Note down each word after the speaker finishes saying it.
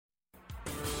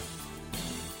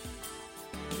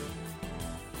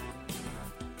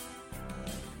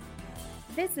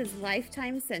This is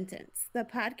Lifetime Sentence, the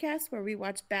podcast where we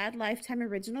watch bad Lifetime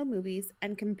original movies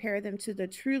and compare them to the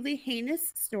truly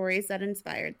heinous stories that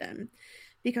inspired them.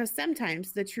 Because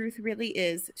sometimes the truth really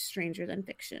is stranger than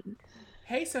fiction.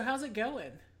 Hey, so how's it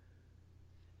going?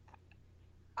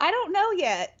 I don't know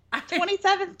yet.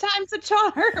 27th time's a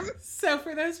charm. So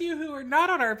for those of you who are not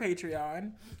on our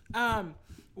Patreon,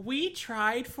 we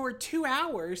tried for 2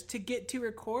 hours to get to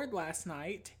record last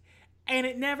night, and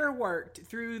it never worked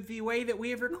through the way that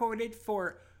we have recorded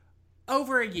for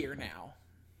over a year now.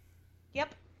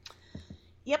 Yep.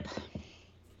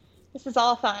 This is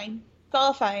all fine. It's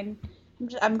all fine.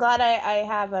 I'm glad I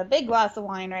have a big glass of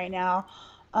wine right now.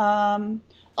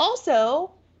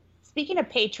 Also, speaking of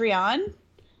Patreon,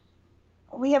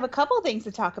 we have a couple things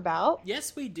to talk about.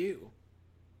 Yes, we do.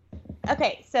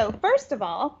 Okay, so first of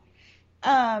all,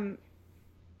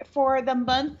 for the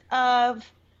month of,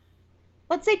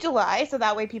 let's say July, so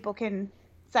that way people can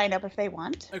sign up if they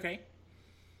want. Okay.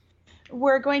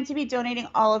 We're going to be donating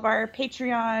all of our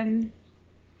Patreon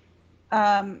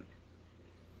all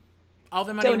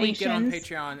the money donations. We get on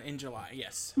Patreon in July,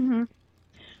 yes. Mm-hmm.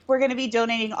 We're going to be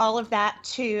donating all of that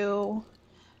to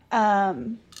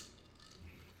the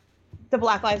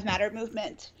Black Lives Matter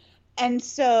movement. And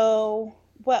so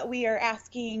what we are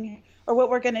asking, or what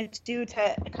we're going to do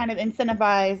to kind of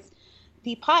incentivize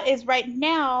the pot is, right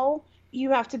now you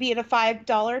have to be at a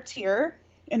 $5 tier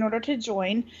in order to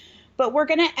join, but we're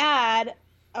going to add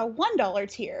a $1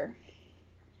 tier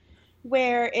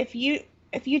where if you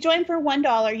join for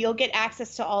 $1, you'll get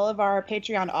access to all of our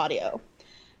Patreon audio.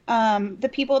 The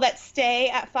people that stay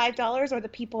at $5 or the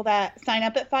people that sign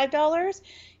up at $5,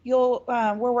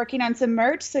 we're working on some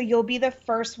merch, so you'll be the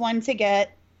first one to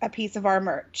get a piece of our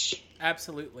merch.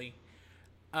 Absolutely.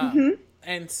 Mm-hmm.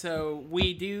 And so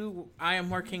I am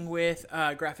working with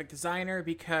a graphic designer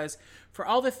because for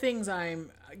all the things I'm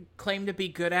claimed to be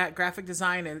good at, graphic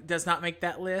design does not make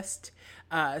that list.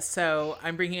 So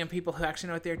I'm bringing in people who actually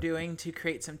know what they're doing to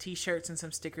create some t-shirts and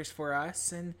some stickers for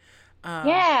us. And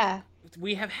yeah,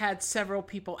 we have had several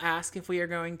people ask if we are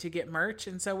going to get merch.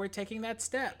 And so we're taking that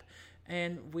step.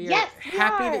 And we are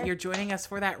happy that you're joining us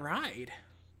for that ride.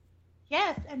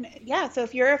 Yes, and so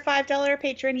if you're a $5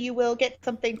 patron, you will get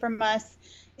something from us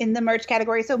in the merch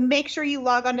category. So make sure you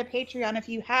log on to Patreon if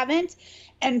you haven't,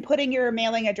 and put in your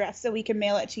mailing address so we can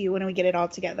mail it to you when we get it all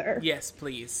together. Yes,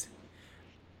 please.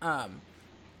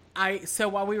 So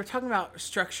while we were talking about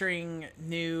structuring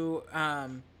new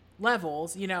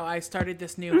levels, I started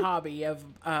this new hobby of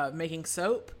making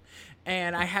soap.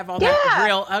 And I have all that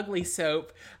real ugly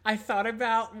soap. I thought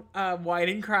about Wine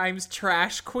and Crime's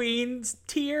Trash Queens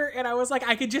tier, and I was like,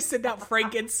 I could just send out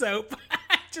Franken soap.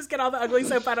 Just get all the ugly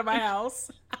soap out of my house.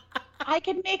 I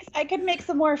could make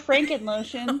some more Franken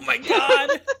lotion. Oh my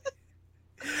god.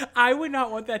 I would not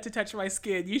want that to touch my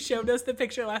skin. You showed us the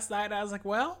picture last night, and I was like,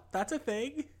 well, that's a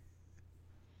thing.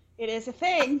 It is a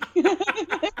thing.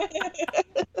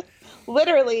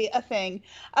 Literally a thing.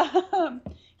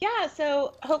 Yeah,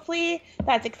 so hopefully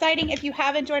that's exciting. If you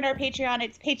haven't joined our Patreon,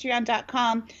 it's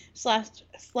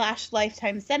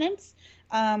patreon.com/lifetime sentence.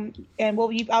 And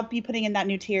I'll be putting in that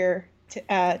new tier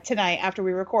tonight after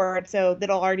we record, so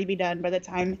that'll already be done by the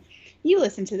time you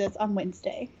listen to this on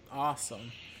Wednesday.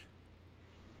 Awesome.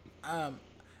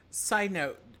 Side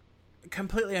note,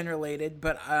 completely unrelated,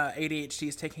 but ADHD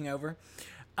is taking over.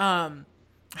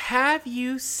 Have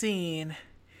you seen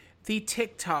the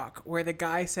TikTok where the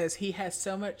guy says he has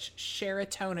so much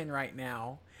serotonin right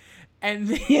now? And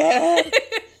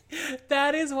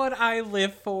that is what I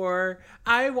live for.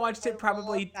 I watched it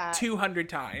probably 200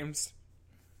 times.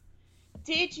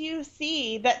 Did you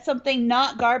see that something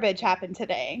not garbage happened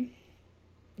today?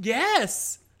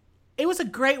 Yes. It was a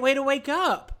great way to wake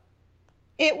up.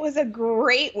 It was a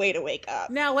great way to wake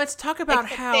up. Now let's talk about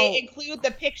how they include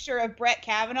the picture of Brett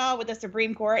Kavanaugh with the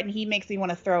Supreme Court, and he makes me want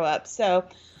to throw up. So,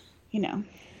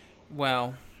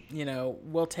 Well,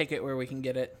 we'll take it where we can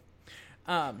get it.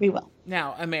 We will.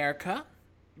 Now, America,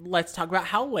 let's talk about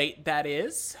how late that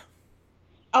is.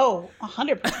 Oh,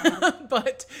 100%.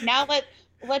 But now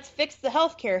let's fix the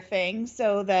healthcare thing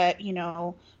so that,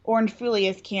 Orange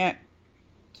Furious can't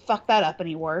fuck that up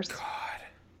any worse. God.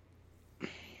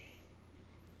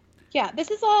 Yeah,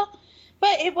 this is all,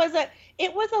 but it was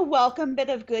a welcome bit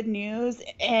of good news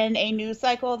and a news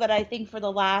cycle that I think for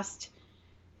the last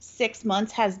 6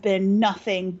 months has been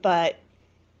nothing but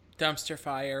dumpster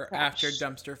fire trash. After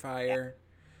dumpster fire,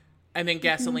 and then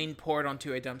gasoline poured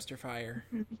onto a dumpster fire.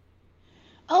 Mm-hmm.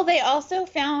 Oh, they also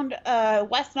found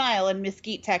West Nile in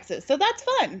Mesquite, Texas, so that's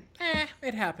fun.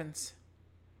 It happens.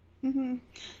 Mm-hmm.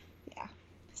 Yeah.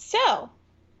 So,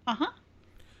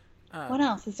 what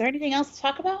else? Is there anything else to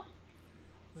talk about?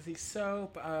 Let's see,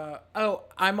 soap.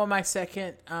 I'm on my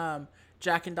second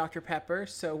Jack and Dr. Pepper,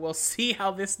 so we'll see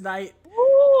how this night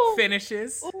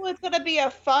finishes. Ooh, it's gonna be a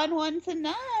fun one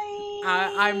tonight.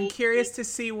 I'm curious to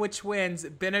see which wins,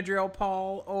 Benadryl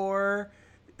Paul or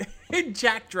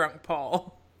Jack Drunk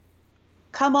Paul.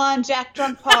 Come on, Jack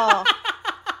Drunk Paul.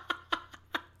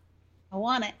 I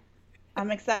want it.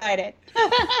 I'm excited.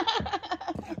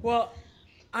 Well,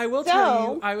 I will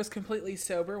tell you, I was completely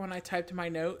sober when I typed my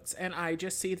notes, and I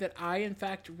just see that I, in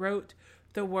fact, wrote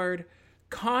the word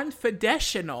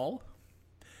confidential.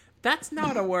 That's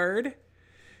not a word.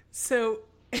 So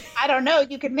I don't know.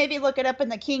 You could maybe look it up in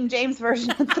the King James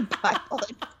Version of the Bible.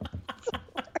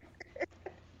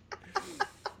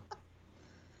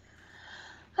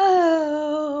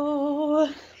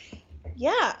 Oh,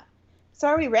 yeah. So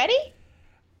are we ready?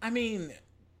 I mean,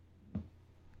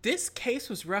 this case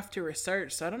was rough to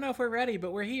research, so I don't know if we're ready,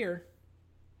 but we're here.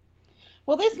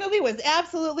 Well, this movie was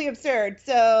absolutely absurd,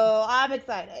 so I'm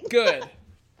excited. Good.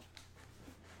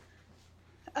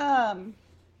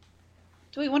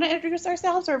 Do we want to introduce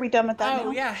ourselves, or are we done with that now?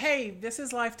 Oh, yeah. Hey, this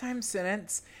is Lifetime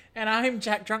Sentence, and I'm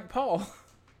Jack Drunk Paul.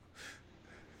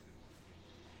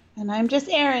 And I'm just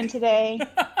Erin today.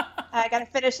 I got to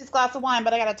finish this glass of wine,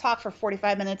 but I got to talk for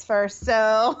 45 minutes first,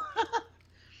 so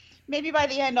maybe by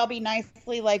the end I'll be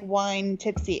nicely like wine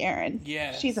tipsy Erin.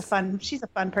 Yes. She's a fun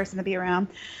person to be around.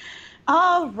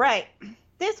 All right.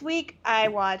 This week I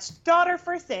watched Daughter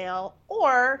for Sale,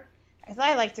 or as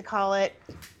I like to call it,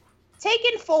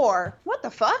 Taken 4. What the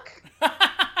fuck?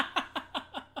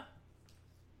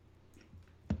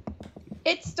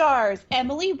 It stars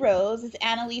Emily Rose as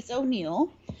Annalise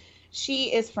O'Neill.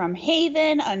 She is from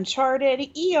Haven,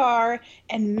 Uncharted, ER,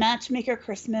 and Matchmaker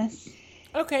Christmas.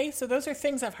 Okay, so those are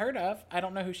things I've heard of. I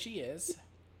don't know who she is.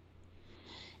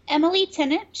 Emily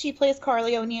Tennant, she plays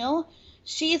Carly O'Neill.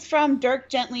 She's from Dirk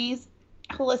Gently's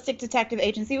Holistic Detective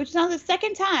Agency, which is now the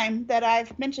second time that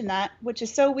I've mentioned that, which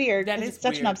is so weird. That is it's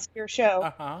such weird. an obscure show.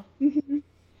 Uh-huh. Mm-hmm.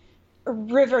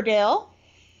 Riverdale.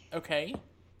 Okay.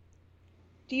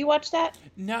 Do you watch that?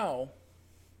 No.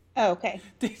 Oh, okay.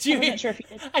 Did you? I wasn't sure if you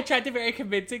did. I tried to very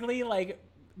convincingly,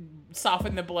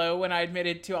 soften the blow when I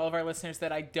admitted to all of our listeners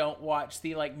that I don't watch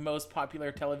the, most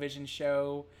popular television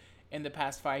show in the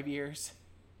past 5 years.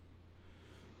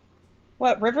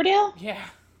 What, Riverdale? Yeah.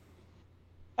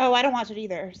 Oh, I don't watch it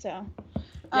either, so.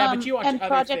 Yeah, but you watch other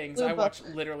Project things. Blue I Book. watch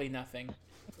literally nothing.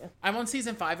 I'm on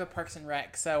season 5 of Parks and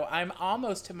Rec, so I'm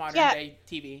almost to modern day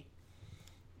TV.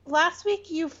 Last week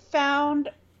you found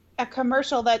a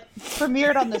commercial that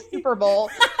premiered on the Super Bowl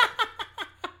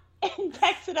and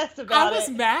texted us about it. I was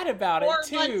mad about it,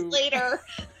 too. 4 months later.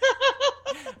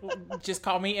 Just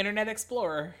call me Internet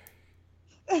Explorer.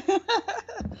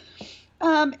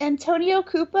 Antonio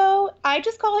Cupo, I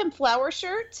just call him Flower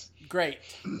Shirt. Great.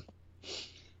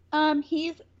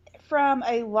 He's from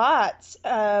a lot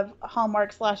of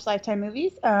Hallmark/Lifetime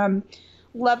movies.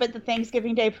 Love at the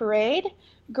Thanksgiving Day Parade,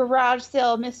 Garage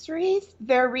Sale Mysteries,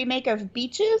 their remake of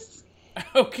Beaches.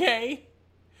 Okay.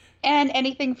 And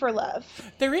Anything for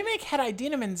Love. The remake had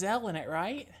Idina Menzel in it,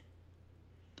 right?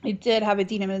 It did have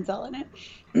Idina Menzel in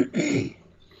it.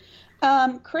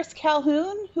 Chris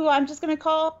Calhoun, who I'm just going to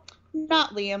call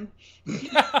not Liam.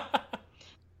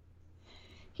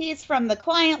 He's from The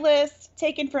Client List,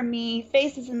 Taken From Me,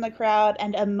 Faces in the Crowd,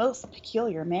 and A Most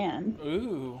Peculiar Man.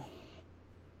 Ooh.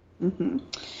 Mm-hmm.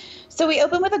 So we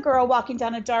open with a girl walking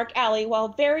down a dark alley while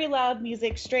very loud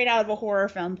music straight out of a horror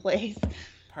film plays.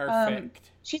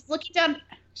 Perfect. She's looking down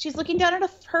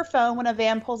at her phone when a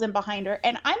van pulls in behind her,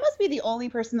 and I must be the only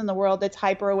person in the world that's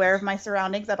hyper aware of my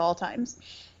surroundings at all times.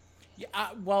 Yeah,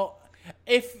 well,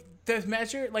 if the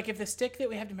measure, if the stick that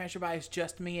we have to measure by is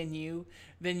just me and you,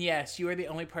 then yes, you are the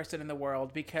only person in the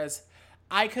world, because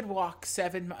I could walk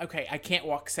I can't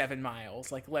walk 7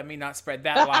 miles. Let me not spread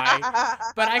that lie.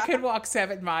 But I could walk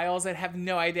 7 miles and have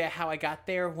no idea how I got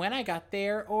there, when I got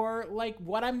there, or,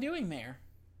 what I'm doing there.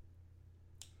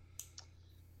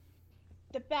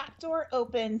 The back door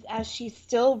opens as she's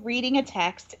still reading a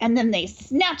text, and then they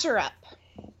snatch her up.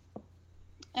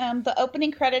 The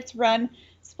opening credits run,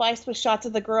 spliced with shots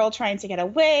of the girl trying to get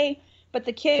away, but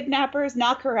the kidnappers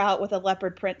knock her out with a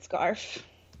leopard print scarf.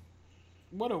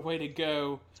 What a way to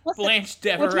go. Blanche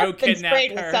Devereaux kidnapped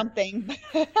kidnapped her. With something.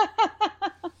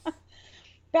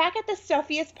 Back at the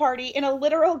stuffiest party in a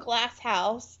literal glass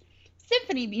house,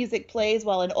 symphony music plays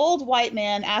while an old white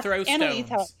man asks Annalise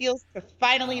how it feels to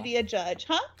finally be a judge.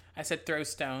 Huh? I said throw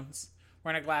stones.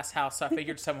 We're in a glass house, so I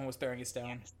figured someone was throwing a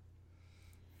stone.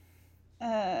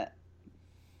 The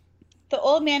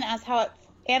old man asks how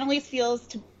Annalise feels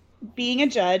to being a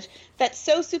judge that's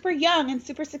so super young and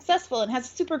super successful and has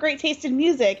super great taste in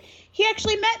music. He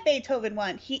actually met Beethoven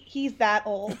once. He's that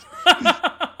old.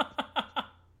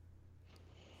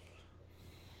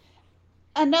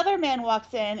 Another man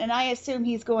walks in, and I assume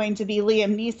he's going to be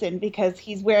Liam Neeson because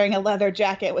he's wearing a leather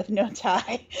jacket with no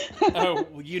tie. Oh,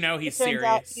 you know he's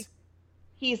serious.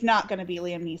 He's not going to be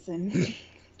Liam Neeson.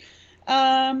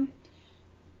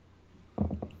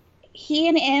 He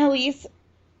and Annalise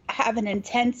have an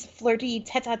intense, flirty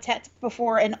tete-a-tete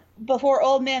before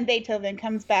old man Beethoven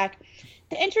comes back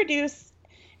to introduce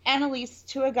Annalise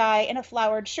to a guy in a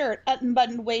flowered shirt,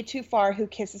 unbuttoned way too far, who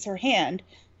kisses her hand.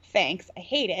 Thanks, I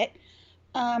hate it.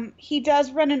 He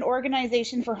does run an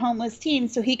organization for homeless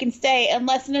teens, so he can stay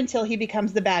unless and until he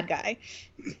becomes the bad guy.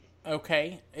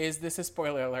 Okay, is this a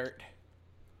spoiler alert?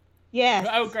 Yes.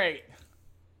 Oh, great.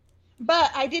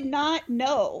 But I did not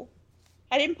know.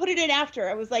 I didn't put it in after.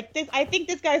 I was like, I think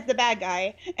this guy's the bad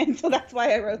guy. And so that's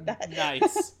why I wrote that.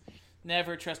 Nice.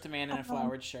 Never trust a man in a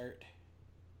flowered shirt.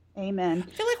 Amen.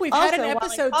 I feel like we've had an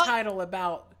episode title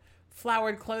about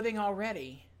flowered clothing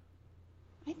already.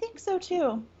 I think so,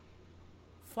 too.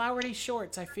 Flowery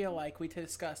shorts, I feel like we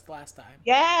discussed last time.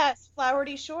 Yes,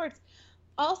 flowery shorts.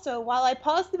 Also, while I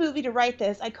paused the movie to write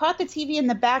this, I caught the TV in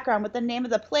the background with the name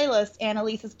of the playlist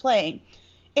Annalise is playing.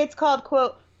 It's called,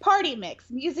 quote, Party Mix,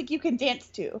 music you can dance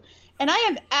to. And I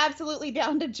am absolutely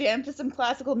down to jam to some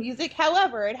classical music.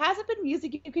 However, it hasn't been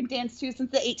music you can dance to since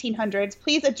the 1800s.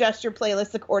 Please adjust your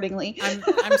playlist accordingly.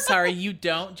 I'm sorry, you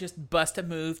don't just bust a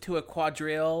move to a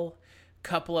quadrille,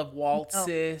 couple of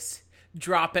waltzes,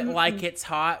 drop it like it's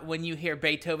hot when you hear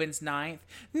Beethoven's Ninth,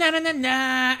 na na na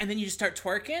na, and then you just start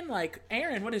twerking? Like,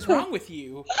 Aaron, what is wrong with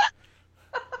you?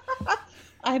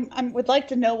 I would like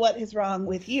to know what is wrong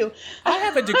with you. I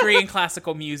have a degree in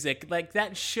classical music. Like,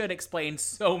 that should explain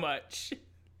so much.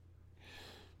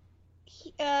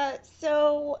 The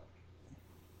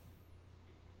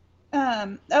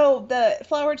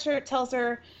flowered shirt tells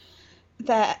her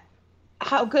that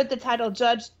how good the title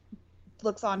judge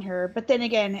looks on her, but then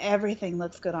again, everything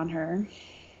looks good on her.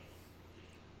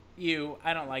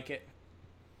 I don't like it.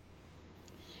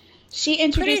 She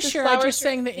introduces Pretty sure I just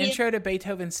sang the intro to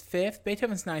Beethoven's Fifth.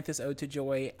 Beethoven's Ninth is Ode to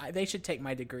Joy. They should take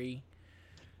my degree.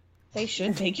 They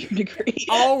should take your degree.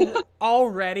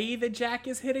 Already the jack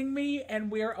is hitting me, and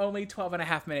we're only 12 and a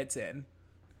half minutes in.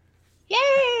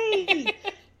 Yay!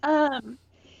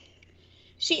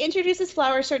 She introduces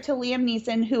Flower Shirt to Liam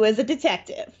Neeson, who is a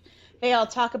detective. They all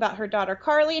talk about her daughter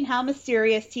Carly and how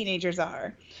mysterious teenagers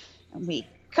are. And we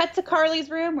cut to Carly's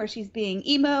room where she's being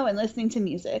emo and listening to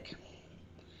music.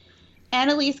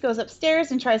 Annalise goes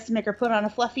upstairs and tries to make her put on a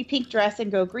fluffy pink dress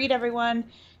and go greet everyone.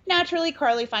 Naturally,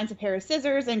 Carly finds a pair of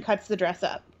scissors and cuts the dress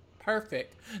up.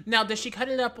 Perfect. Now, does she cut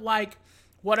it up like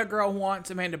What a Girl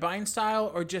Wants, Amanda Bynes style,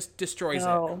 or just destroys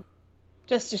it?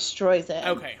 Just destroys it.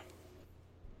 Okay.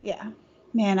 Yeah.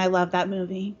 Man, I love that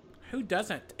movie. Who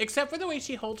doesn't? Except for the way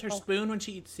she holds her spoon when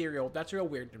she eats cereal. That's real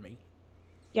weird to me.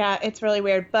 Yeah, it's really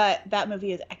weird, but that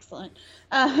movie is excellent.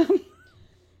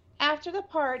 After the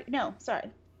party... No, sorry.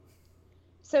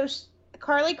 So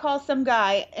Carly calls some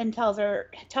guy and tells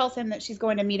him that she's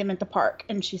going to meet him at the park,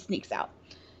 and she sneaks out.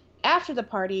 After the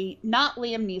party, not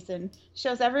Liam Neeson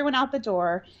shows everyone out the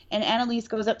door, and Annalise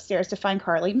goes upstairs to find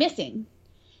Carly missing.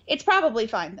 It's probably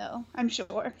fine, though, I'm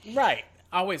sure. Right.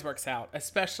 Always works out,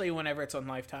 especially whenever it's on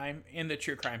Lifetime in the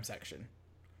true crime section.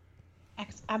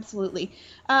 Absolutely.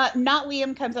 Not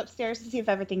Liam comes upstairs to see if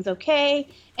everything's okay,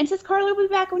 and says Carly will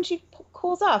be back when she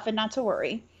cools off and not to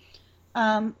worry.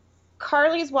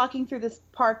 Carly's walking through this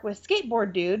park with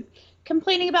Skateboard Dude,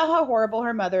 complaining about how horrible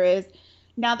her mother is.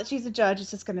 Now that she's a judge,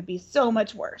 it's just going to be so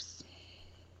much worse.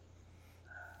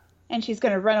 And she's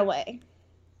going to run away.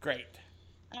 Great.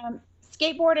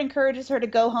 Skateboard encourages her to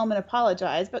go home and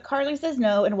apologize, but Carly says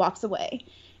no and walks away.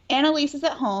 Annalise is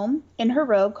at home, in her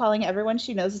robe, calling everyone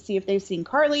she knows to see if they've seen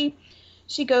Carly.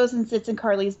 She goes and sits in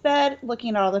Carly's bed,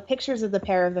 looking at all the pictures of the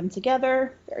pair of them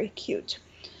together. Very cute.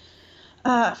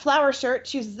 Flower Shirt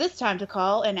chooses this time to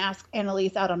call and ask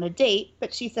Annalise out on a date,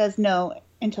 but she says no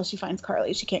until she finds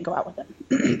Carly. She can't go out with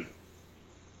him.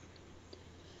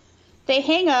 They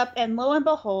hang up, and lo and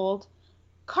behold,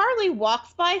 Carly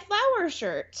walks by Flower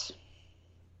Shirt.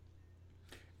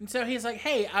 And so he's like,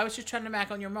 hey, I was just trying to mac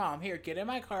on your mom. Here, get in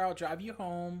my car. I'll drive you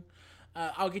home.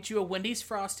 I'll get you a Wendy's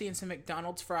Frosty and some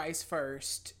McDonald's fries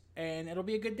first, and it'll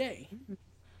be a good day.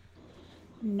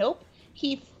 Nope.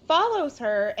 He follows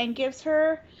her and gives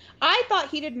her... I thought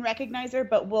he didn't recognize her,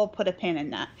 but we'll put a pin in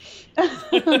that.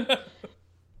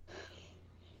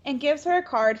 and gives her a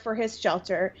card for his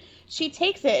shelter. She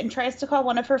takes it and tries to call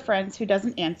one of her friends who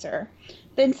doesn't answer,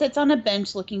 then sits on a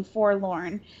bench looking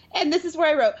forlorn. And this is where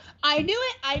I wrote, I knew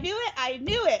it, I knew it, I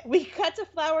knew it. We cut to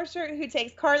Flower Shirt, who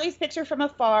takes Carly's picture from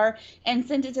afar and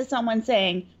sends it to someone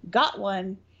saying, got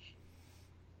one.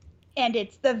 And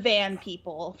it's the van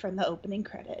people from the opening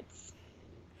credits.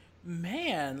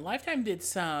 Man, Lifetime did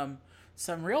some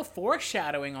real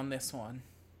foreshadowing on this one.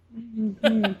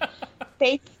 Mm-hmm.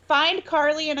 They find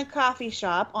Carly in a coffee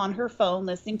shop on her phone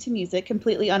listening to music,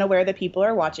 completely unaware that people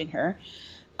are watching her.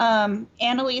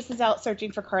 Annalise is out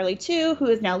searching for Carly too, who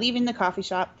is now leaving the coffee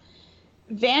shop.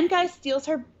 Van Guy steals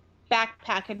her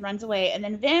backpack and runs away, and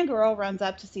then Van Girl runs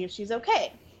up to see if she's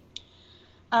okay.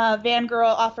 Van Girl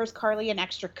offers Carly an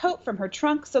extra coat from her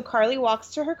trunk, so Carly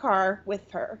walks to her car with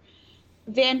her.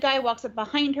 Van Guy walks up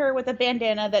behind her with a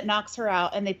bandana that knocks her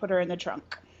out, and they put her in the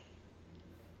trunk.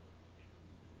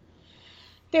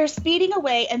 They're speeding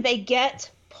away, and they get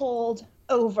pulled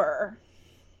over.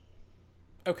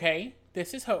 Okay,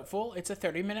 this is hopeful. It's a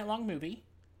 30-minute long movie.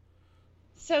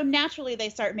 So naturally, they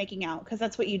start making out, because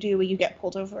that's what you do when you get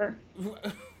pulled over.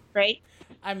 Right?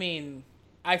 I mean,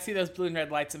 I see those blue and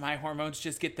red lights, and my hormones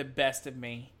just get the best of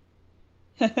me.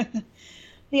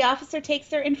 The officer takes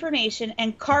their information,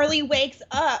 and Carly wakes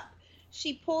up.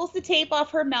 She pulls the tape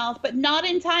off her mouth, but not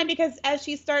in time, because as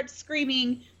she starts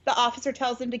screaming, the officer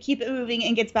tells him to keep it moving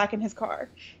and gets back in his car.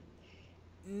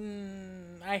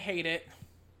 I hate it.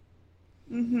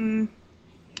 Mm-hmm.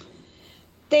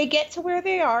 They get to where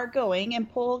they are going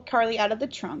and pull Carly out of the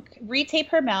trunk, retape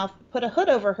her mouth, put a hood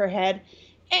over her head,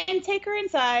 and take her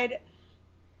inside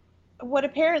what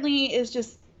apparently is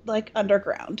just, like,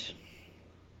 underground.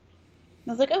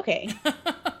 I was like, okay.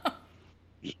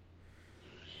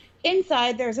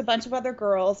 Inside, there's a bunch of other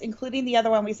girls, including the other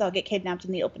one we saw get kidnapped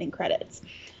in the opening credits.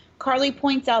 Carly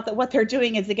points out that what they're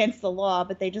doing is against the law,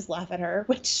 but they just laugh at her,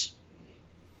 which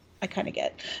I kind of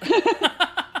get.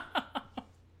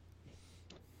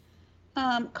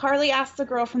 Carly asks the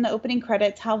girl from the opening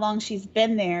credits how long she's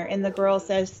been there, and the girl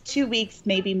says 2 weeks,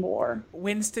 maybe more.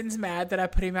 Winston's mad that I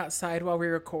put him outside while we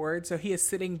record, so he is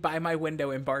sitting by my window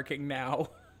and barking now.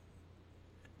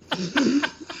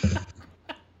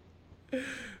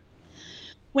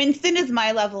 Winston is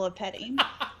my level of petty.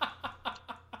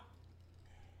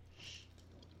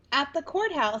 At the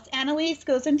courthouse, Annalise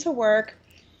goes into work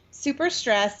super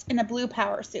stressed in a blue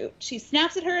power suit. She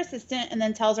snaps at her assistant and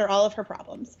then tells her all of her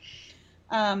problems.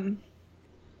 Liam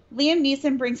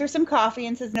Neeson brings her some coffee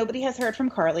and says nobody has heard from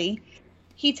Carly.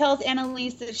 He tells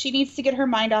Annalise that she needs to get her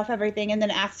mind off everything and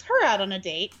then asks her out on a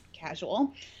date.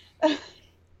 Casual.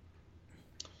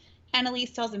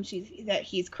 Annalise tells him that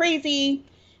he's crazy.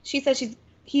 She says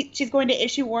she's going to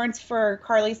issue warrants for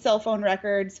Carly's cell phone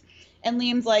records. And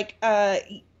Liam's like,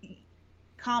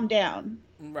 calm down.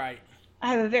 Right.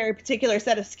 I have a very particular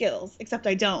set of skills, except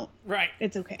I don't. Right.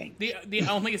 It's okay. The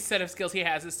only set of skills he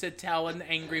has is to tell an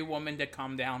angry woman to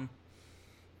calm down.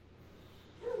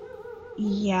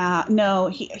 Yeah, no,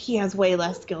 he has way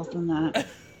less skills than that.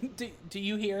 Do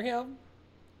you hear him?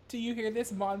 Do you hear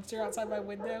this monster outside my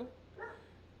window?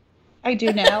 I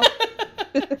do now.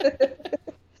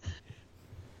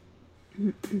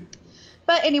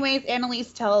 But anyways,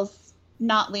 Annalise tells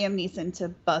not Liam Neeson to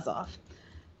buzz off.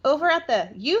 Over at the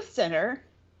youth center,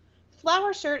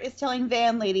 Flower Shirt is telling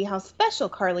Van Lady how special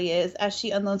Carly is as she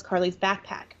unloads Carly's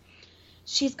backpack.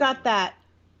 She's got that,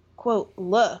 quote,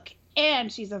 look,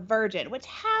 and she's a virgin, which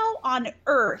how on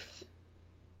earth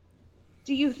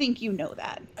do you think you know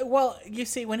that? Well, you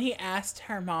see, when he asked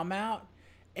her mom out,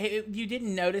 you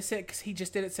didn't notice it because he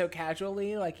just did it so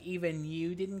casually, like even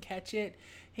you didn't catch it.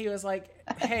 He was like,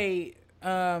 hey,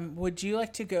 would you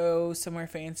like to go somewhere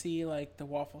fancy like the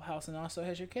Waffle House, and also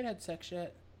has your kid had sex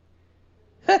yet?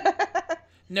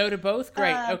 No to both?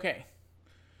 Great. Okay.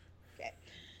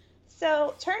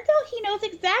 So turns out he knows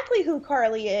exactly who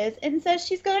Carly is and says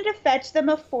she's going to fetch them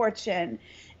a fortune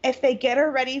if they get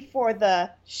her ready for the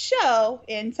show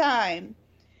in time.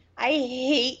 I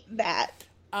hate that.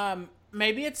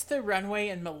 Maybe it's the runway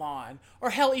in Milan,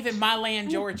 or hell, even My Land,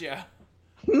 Georgia.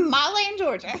 My Land,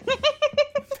 Georgia.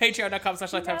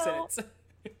 Patreon.com/LifetimeSentence.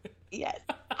 Yes.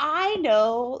 I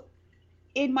know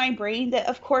in my brain that,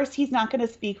 of course, he's not going to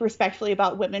speak respectfully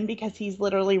about women because he's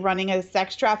literally running a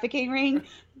sex trafficking ring,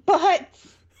 but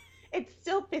it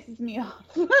still pisses me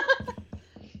off.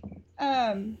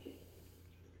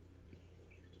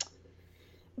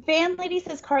 Van Lady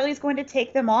says Carly's going to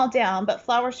take them all down, but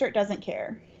Flower Shirt doesn't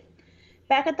care.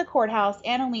 Back at the courthouse,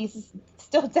 Annalise is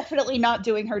still definitely not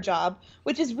doing her job,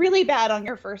 which is really bad on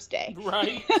your first day.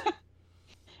 Right.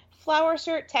 Flower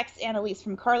Shirt texts Annalise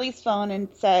from Carly's phone and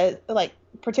says, like,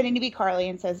 pretending to be Carly,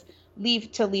 and says,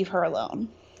 leave her alone.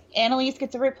 Annalise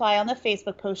gets a reply on the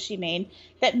Facebook post she made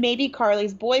that maybe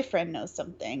Carly's boyfriend knows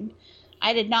something.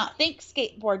 I did not think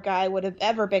skateboard guy would have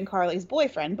ever been Carly's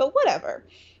boyfriend, but whatever.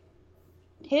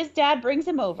 His dad brings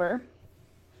him over,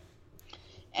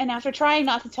 and after trying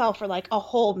not to tell for like a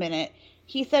whole minute,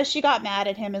 he says she got mad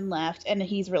at him and left, and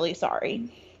he's really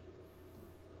sorry.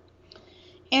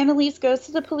 Annalise goes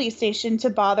to the police station to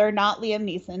bother not Liam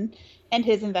Neeson and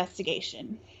his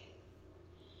investigation.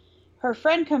 Her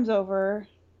friend comes over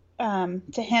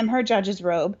to hem her judge's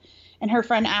robe, and her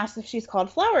friend asks if she's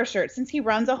called Flower Shirt since he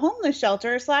runs a homeless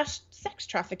shelter / sex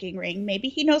trafficking ring. Maybe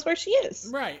he knows where she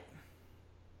is. Right.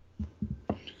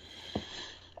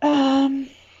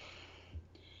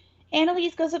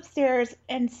 Annalise goes upstairs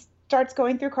and starts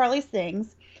going through Carly's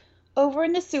things. Over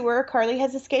in the sewer, Carly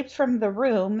has escaped from the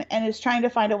room and is trying to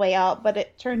find a way out, but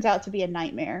it turns out to be a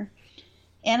nightmare.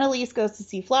 Annalise goes to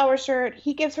see Flower Shirt.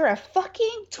 He gives her a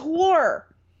fucking tour.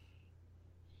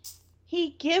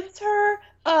 He gives her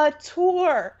a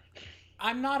tour.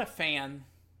 I'm not a fan.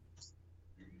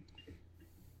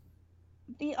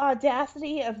 The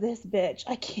audacity of this bitch.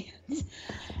 I can't.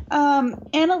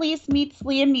 Annalise meets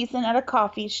Liam Neeson at a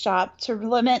coffee shop to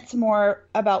lament more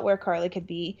about where Carly could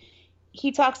be.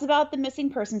 He talks about the missing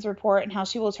persons report and how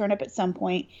she will turn up at some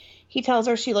point. He tells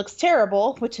her she looks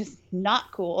terrible, which is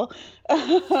not cool.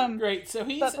 Great. So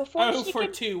he's 0 for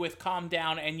 2 with calm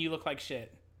down and you look like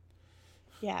shit.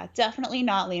 Yeah, definitely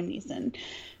not Liam Neeson,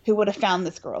 who would have found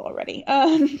this girl already.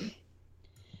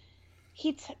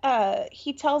 He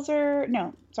tells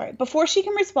her, before she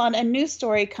can respond, a news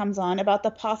story comes on about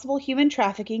the possible human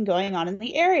trafficking going on in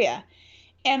the area.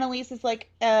 Annalise is like,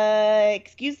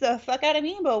 excuse the fuck out of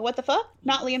me, but what the fuck?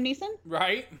 Not Liam Neeson?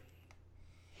 Right.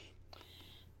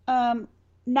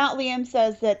 Not Liam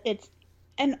says that it's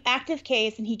an active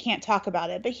case and he can't talk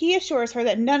about it, but he assures her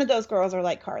that none of those girls are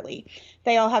like Carly.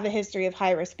 They all have a history of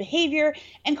high-risk behavior,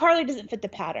 and Carly doesn't fit the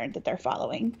pattern that they're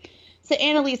following. So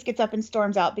Annalise gets up and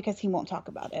storms out because he won't talk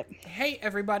about it. Hey,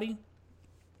 everybody.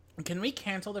 Can we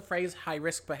cancel the phrase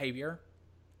high-risk behavior?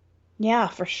 Yeah,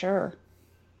 for sure.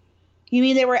 You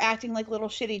mean they were acting like little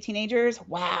shitty teenagers?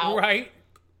 Wow. Right.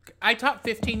 I taught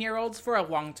 15-year-olds for a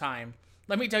long time.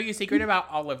 Let me tell you a secret about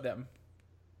all of them.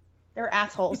 They're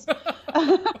assholes.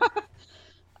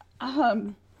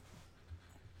 Liam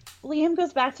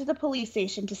goes back to the police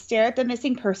station to stare at the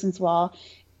missing persons wall,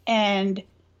 and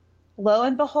lo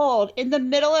and behold, in the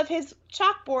middle of his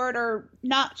chalkboard, or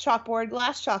not chalkboard,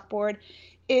 glass chalkboard,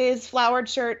 is Flowered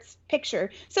Shirt's picture.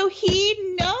 So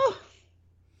he knows.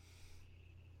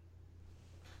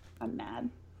 I'm mad.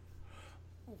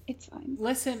 It's fine.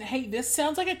 Listen, hey, this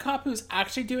sounds like a cop who's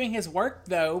actually doing his work,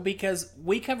 though, because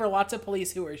we cover lots of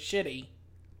police who are shitty.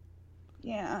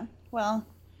 Yeah, well,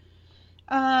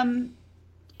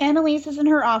 Annalise is in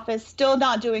her office, still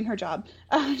not doing her job.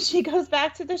 She goes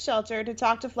back to the shelter to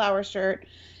talk to Flower Shirt,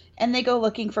 and they go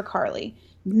looking for Carly.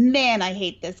 Man, I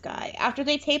hate this guy. After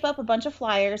they tape up a bunch of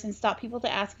flyers and stop people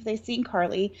to ask if they've seen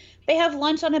Carly, they have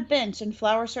lunch on a bench, and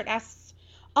Flower Shirt asks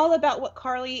all about what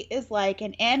Carly is like,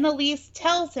 and Annalise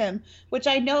tells him, which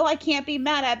I know I can't be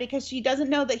mad at because she doesn't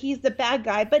know that he's the bad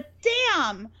guy, but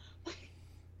damn!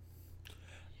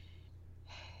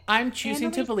 I'm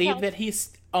choosing to believe that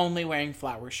he's only wearing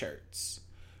flower shirts.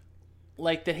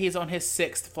 Like that he's on his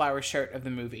 6th flower shirt of the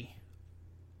movie.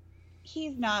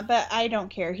 He's not, but I don't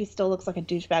care. He still looks like a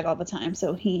douchebag all the time,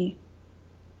 so he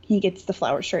gets the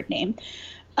Flower Shirt name.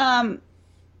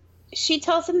 She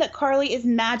tells him that Carly is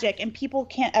magic and people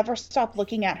can't ever stop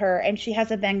looking at her, and she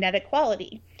has a magnetic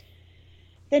quality.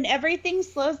 Then everything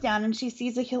slows down and she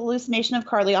sees a hallucination of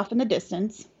Carly off in the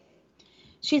distance.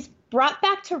 She's brought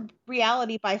back to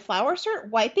reality by Flower Shirt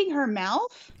wiping her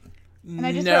mouth. And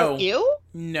I just wrote, ew?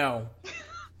 No.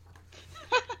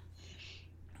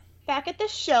 Back at the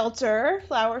shelter,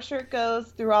 Flower Shirt goes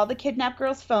through all the kidnapped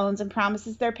girls' phones and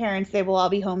promises their parents they will all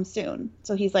be home soon.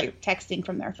 So he's like texting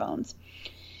from their phones.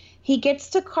 He gets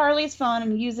to Carly's phone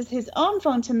and uses his own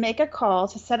phone to make a call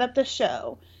to set up the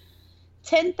show.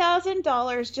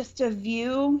 $10,000 just to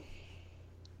view.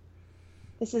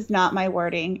 This is not my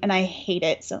wording, and I hate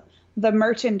it. So the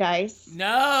merchandise.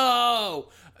 No,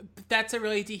 that's a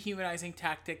really dehumanizing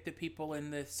tactic that people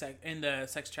in the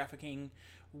sex trafficking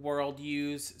world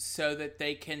use so that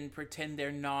they can pretend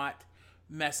they're not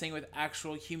messing with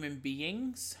actual human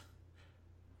beings.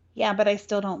 Yeah, but I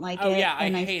still don't like it. Oh yeah, I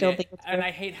hate it. Think it's and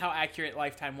I hate how accurate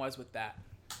Lifetime was with that.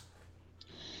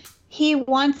 He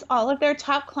wants all of their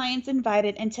top clients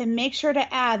invited, and to make sure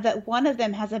to add that one of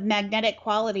them has a magnetic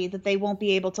quality that they won't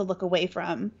be able to look away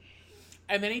from.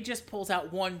 And then he just pulls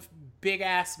out one big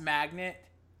ass magnet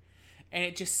And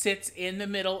it just sits in the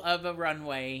middle of a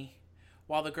runway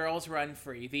while the girls run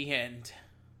free. The end.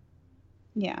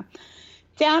 Yeah.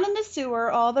 Down in the sewer,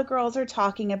 all the girls are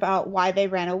talking about why they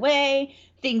ran away,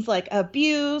 things like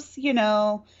abuse,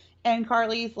 and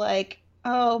Carly's like,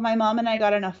 oh, my mom and I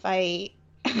got in a fight.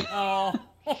 Oh,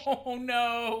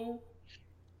 no.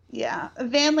 Yeah.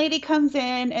 Van Lady comes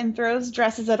in and throws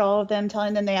dresses at all of them,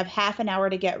 telling them they have half an hour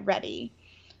to get ready.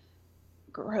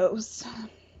 Gross.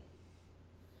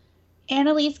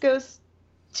 Annalise goes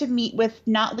to meet with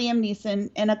not Liam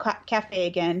Neeson in a cafe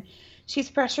again.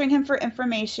 She's pressuring him for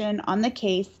information on the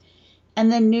case,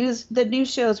 and the news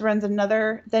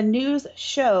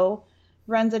show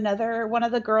runs another one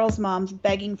of the girls' moms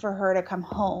begging for her to come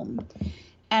home.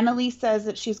 Annalise says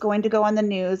that she's going to go on the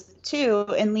news too,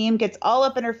 and Liam gets all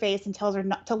up in her face and tells her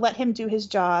not to let him do his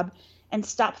job and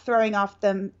stop throwing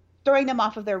them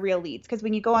off of their real leads. Because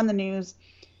when you go on the news,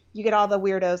 you get all the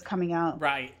weirdos coming out.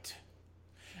 Right.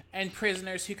 And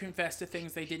prisoners who confess to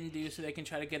things they didn't do so they can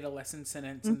try to get a lesser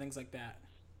sentence and things like that.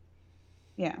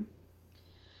 Yeah.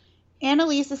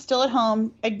 Annalise is still at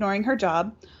home, ignoring her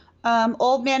job.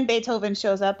 Old man Beethoven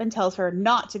shows up and tells her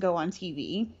not to go on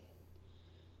TV.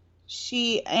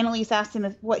 Annalise asks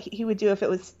him what he would do if it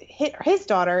was his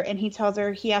daughter, and he tells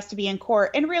her he has to be in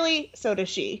court, and really, so does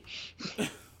she.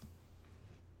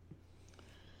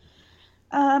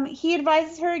 He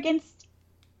advises her against...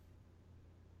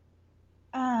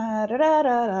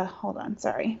 Hold on,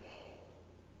 sorry.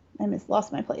 I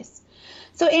lost my place.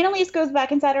 So Annalise goes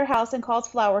back inside her house and calls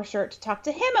Flower Shirt to talk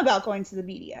to him about going to the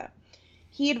media.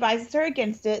 He advises her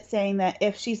against it, saying that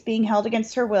if she's being held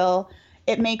against her will,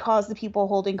 it may cause the people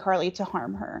holding Carly to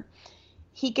harm her.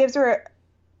 He gives her...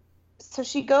 So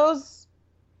she goes...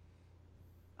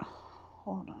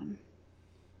 Hold on.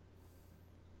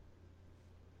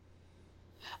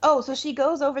 Oh, so she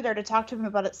goes over there to talk to him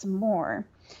about it some more.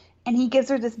 And he gives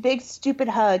her this big, stupid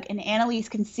hug, and Annalise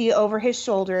can see over his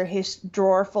shoulder his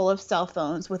drawer full of cell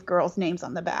phones with girls' names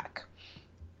on the back.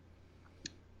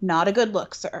 Not a good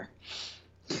look, sir.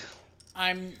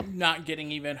 I'm not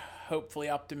getting even hopefully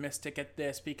optimistic at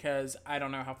this because I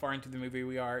don't know how far into the movie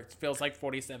we are. It feels like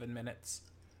 47 minutes.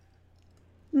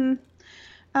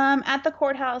 At the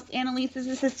courthouse, Annalise's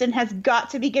assistant has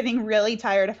got to be getting really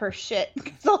tired of her shit.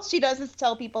 Because all she does is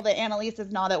tell people that Annalise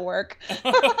is not at work.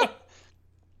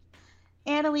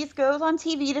 Annalise goes on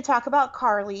TV to talk about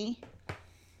Carly.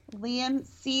 Liam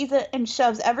sees it and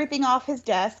shoves everything off his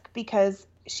desk because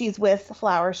she's with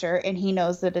Flower Shirt, and he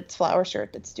knows that it's Flower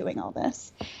Shirt that's doing all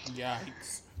this.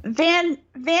 Yikes. Van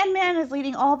Man is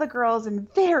leading all the girls in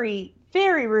very,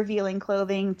 very revealing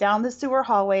clothing down the sewer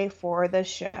hallway for the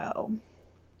show.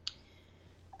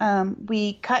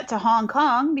 We cut to Hong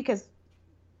Kong because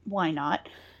why not?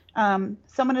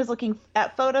 Someone is looking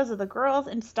at photos of the girls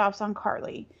and stops on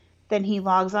Carly. Then he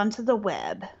logs onto the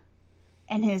web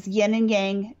and his yin and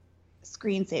yang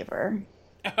screensaver.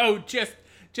 Oh,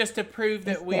 just to prove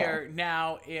that we are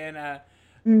now in a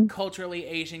culturally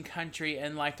Asian country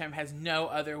and Lifetime has no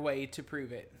other way to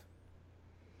prove it.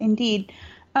 Indeed.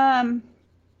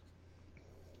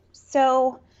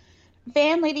 So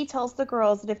Van Lady tells the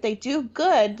girls that if they do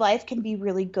good, life can be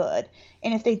really good.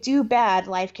 And if they do bad,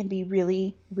 life can be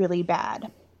really, really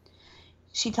bad.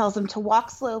 She tells them to walk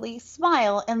slowly,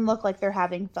 smile, and look like they're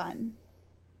having fun.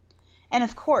 And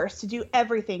of course, to do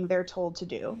everything they're told to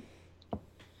do.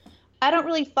 I don't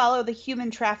really follow the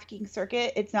human trafficking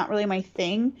circuit. It's not really my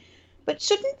thing. But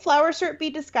shouldn't Flower Shirt be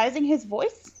disguising his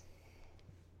voice?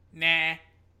 Nah.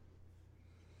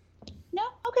 No?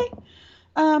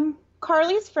 Okay.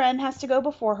 Carly's friend has to go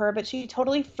before her, but she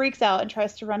totally freaks out and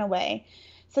tries to run away.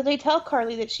 So they tell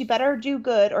Carly that she better do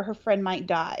good or her friend might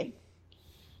die.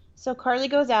 So Carly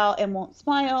goes out and won't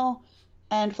smile,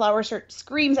 and Flower Shirt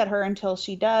screams at her until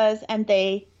she does, and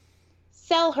they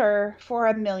sell her for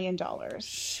 $1 million.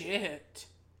 Shit.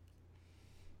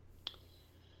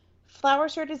 Flower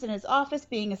Shirt is in his office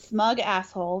being a smug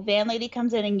asshole. Van Lady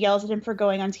comes in and yells at him for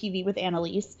going on TV with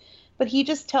Annalise, but he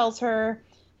just tells her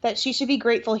that she should be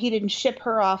grateful he didn't ship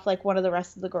her off like one of the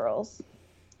rest of the girls.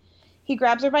 He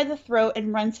grabs her by the throat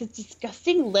and runs his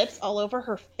disgusting lips all over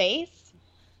her face.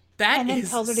 And then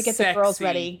tells her to get the girls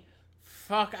ready.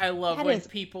 Fuck, I love that when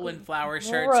people in flower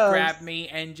shirts grab me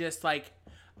and just like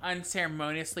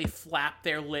unceremoniously flap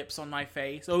their lips on my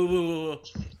face. Oh.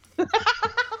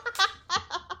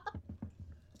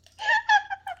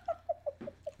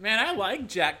 Man, I like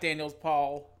Jack Daniels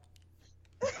Paul.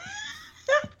 I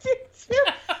do too.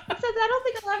 I don't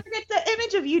think I'll ever get the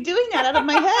image of you doing that out of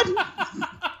my head.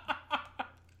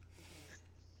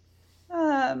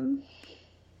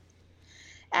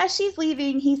 As she's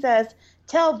leaving, he says,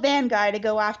 tell Van Guy to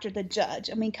go after the judge.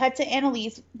 And we cut to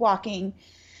Annalise walking,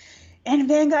 and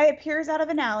Van Guy appears out of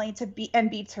an alley and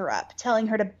beats her up, telling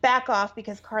her to back off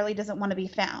because Carly doesn't want to be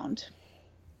found.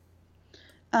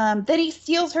 Then he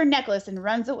steals her necklace and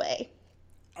runs away.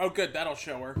 Oh, good. That'll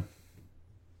show her.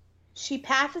 She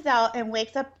passes out and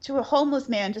wakes up to a homeless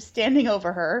man just standing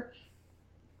over her.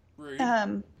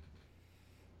 Rude.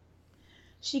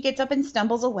 She gets up and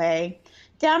stumbles away.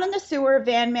 Down in the sewer,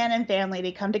 Van Man and Van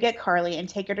Lady come to get Carly and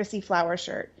take her to see Flower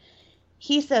Shirt.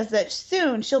 He says that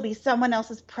soon she'll be someone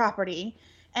else's property,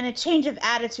 and a change of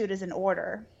attitude is in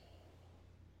order.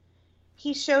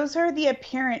 He shows her the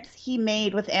appearance he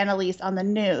made with Annalise on the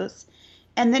news,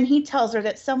 and then he tells her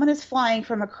that someone is flying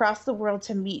from across the world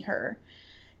to meet her.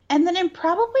 And then in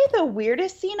probably the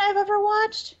weirdest scene I've ever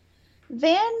watched,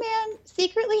 Van Man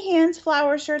secretly hands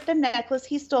Flower Shirt the necklace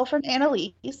he stole from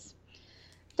Annalise.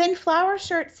 Then Flower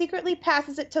Shirt secretly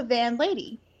passes it to Van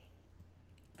Lady.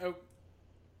 Oh.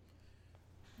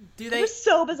 It was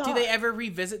so bizarre. Do they ever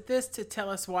revisit this to tell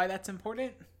us why that's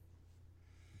important?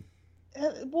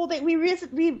 We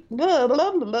revisit the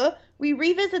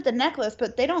necklace,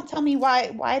 but they don't tell me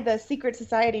why the secret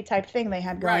society type thing they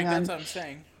had going on. Right, that's what I'm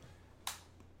saying.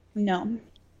 No.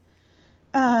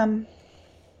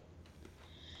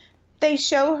 They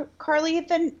show Carly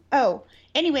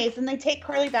anyways, and they take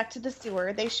Carly back to the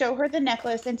sewer. They show her the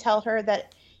necklace and tell her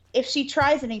that if she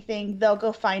tries anything, they'll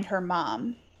go find her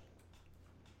mom.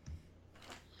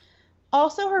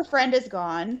 Also, her friend is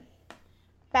gone.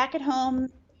 Back at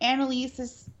home, Annalise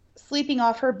is sleeping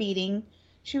off her beating.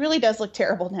 She really does look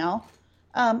terrible now.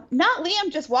 Not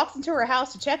Liam just walks into her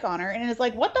house to check on her and is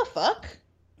like, what the fuck?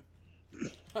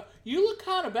 You look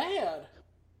kind of bad.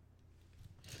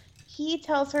 He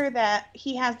tells her that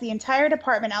he has the entire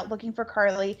department out looking for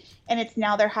Carly, and it's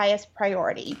now their highest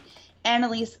priority.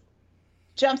 Annalise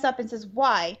jumps up and says,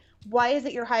 why? Why is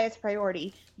it your highest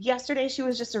priority? Yesterday she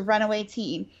was just a runaway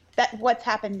teen. What's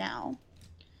happened now?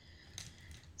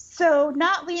 So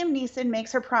not Liam Neeson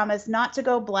makes her promise not to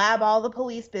go blab all the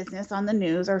police business on the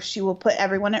news, or she will put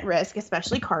everyone at risk,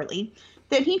 especially Carly.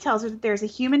 Then he tells her that there's a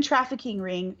human trafficking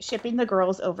ring shipping the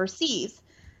girls overseas.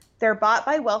 They're bought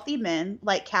by wealthy men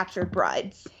like captured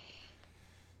brides.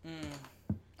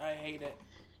 I hate it.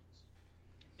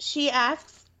 She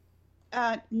asks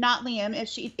not Liam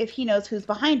if he knows who's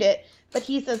behind it, but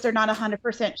he says they're not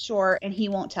 100% sure and he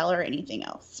won't tell her anything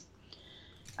else.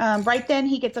 Right then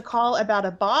he gets a call about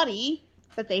a body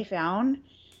that they found,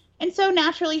 and so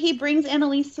naturally he brings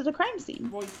Annalise to the crime scene.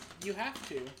 Well, you have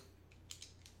to.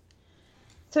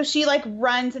 So she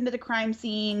runs into the crime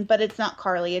scene, but it's not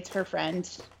Carly, it's her friend,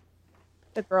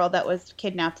 the girl that was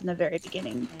kidnapped in the very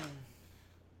beginning.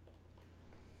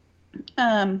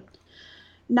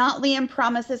 Not Liam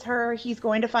promises her he's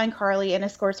going to find Carly and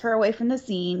escorts her away from the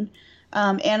scene.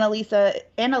 Annalise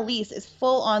is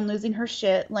full on losing her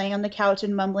shit, laying on the couch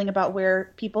and mumbling about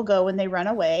where people go when they run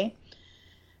away.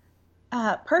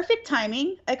 Perfect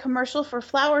timing, a commercial for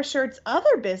Flower Shirt's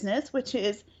other business, which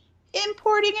is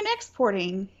importing and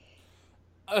exporting.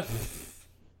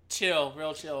 Chill,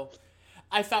 real chill.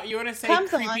 I thought you were going to say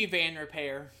creepy van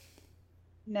repair.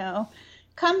 No.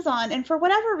 Comes on, and for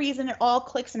whatever reason, it all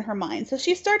clicks in her mind. So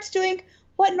she starts doing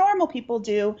what normal people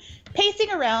do,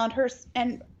 pacing around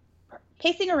and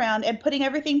putting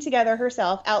everything together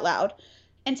herself out loud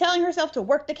and telling herself to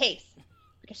work the case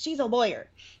because she's a lawyer.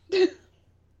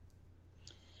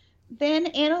 Then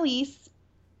Annalise,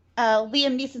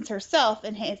 Liam Neeson's herself,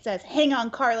 and says, hang on,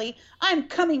 Carly, I'm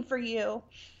coming for you.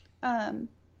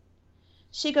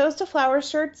 She goes to Flower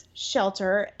Shirt's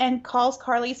shelter and calls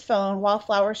Carly's phone while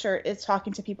Flower Shirt is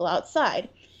talking to people outside.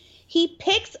 He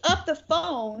picks up the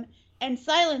phone and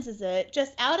silences it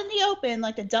just out in the open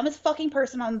like the dumbest fucking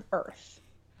person on earth.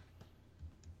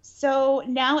 So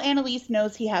now Annalise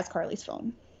knows he has Carly's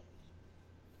phone.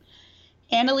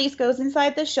 Annalise goes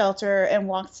inside the shelter and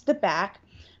walks to the back.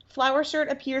 Flower Shirt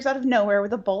appears out of nowhere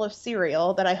with a bowl of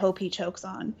cereal that I hope he chokes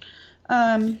on.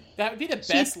 That would be the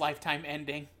best Lifetime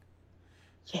ending.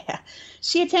 Yeah.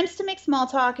 She attempts to make small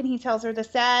talk, and he tells her the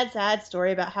sad, sad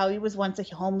story about how he was once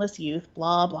a homeless youth,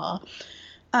 blah, blah.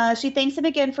 She thanks him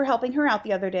again for helping her out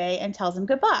the other day and tells him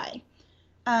goodbye.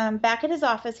 Back at his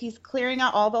office, he's clearing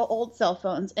out all the old cell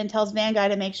phones and tells Van Guy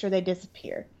to make sure they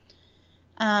disappear.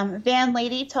 Van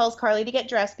Lady tells Carly to get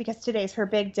dressed because today's her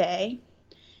big day.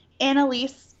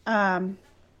 Annalise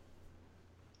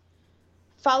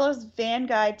follows Van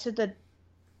Guy to the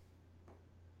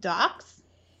docks,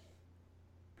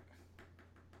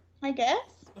 I guess.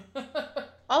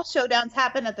 All showdowns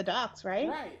happen at the docks,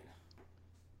 right?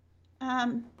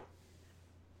 Right.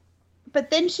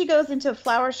 But then she goes into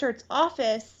Flower Shirt's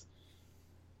office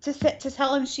to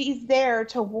tell him she's there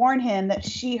to warn him that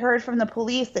she heard from the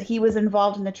police that he was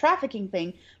involved in the trafficking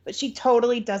thing, but she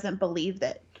totally doesn't believe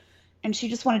that. And she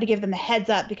just wanted to give them a heads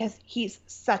up because he's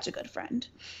such a good friend.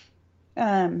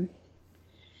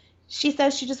 She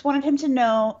says she just wanted him to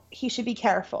know he should be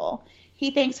careful. He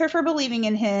thanks her for believing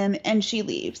in him, and she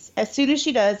leaves. As soon as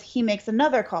she does, he makes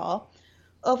another call.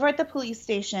 Over at the police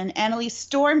station, Annalise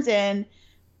storms in,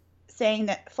 saying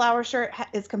that Flower Shirt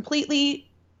is completely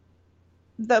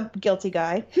the guilty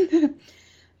guy.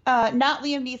 Not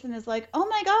Liam Neeson is like, oh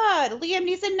my God, Liam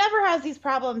Neeson never has these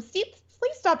problems. Please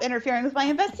stop interfering with my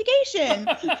investigation.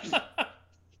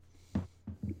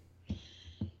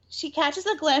 She catches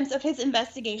a glimpse of his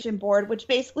investigation board, which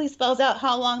basically spells out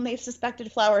how long they've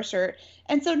suspected Flower Shirt.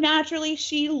 And so naturally,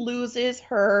 she loses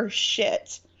her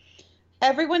shit.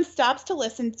 Everyone stops to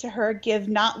listen to her give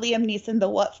not Liam Neeson the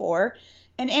what for,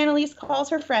 and Annalise calls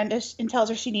her friend and tells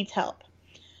her she needs help.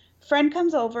 Friend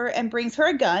comes over and brings her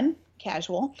a gun,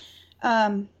 casual.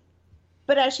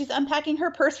 But as she's unpacking her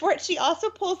purse for it, she also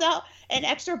pulls out an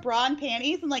extra bra and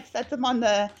panties and like sets them on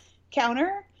the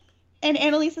counter. And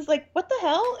Annalise is like, what the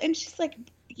hell? And she's like,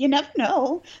 you never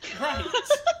know. Right.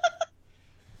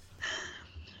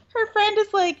 Her friend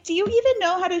is like, do you even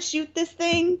know how to shoot this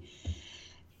thing?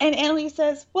 And Annalise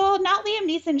says, well, not Liam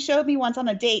Neeson showed me once on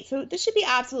a date, so this should be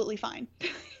absolutely fine.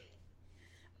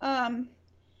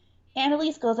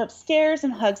 Annalise goes upstairs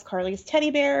and hugs Carly's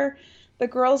teddy bear. The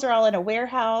girls are all in a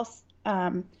warehouse.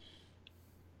 But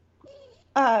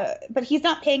he's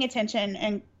not paying attention,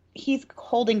 and he's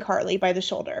holding Carly by the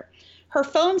shoulder. Her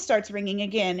phone starts ringing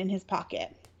again in his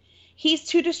pocket. He's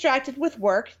too distracted with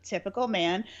work, typical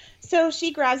man, so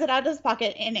she grabs it out of his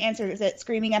pocket and answers it,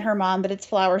 screaming at her mom that it's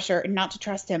Flower Shirt and not to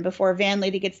trust him before Van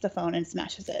Lady gets the phone and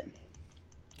smashes it.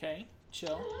 Okay,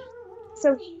 chill.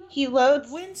 So he loads...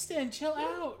 Winston, chill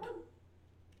out.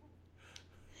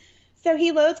 So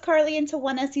he loads Carly into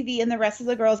one SUV and the rest of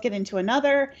the girls get into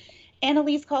another.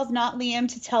 Annalise calls not Liam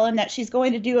to tell him that she's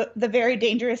going to do the very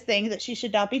dangerous thing that she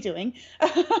should not be doing.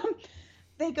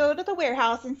 They go to the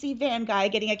warehouse and see Van Guy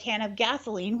getting a can of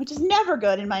gasoline, which is never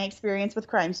good in my experience with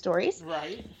crime stories.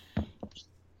 Right.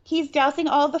 He's dousing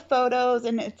all the photos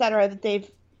and etc. that they've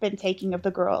been taking of the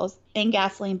girls in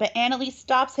gasoline, but Annalise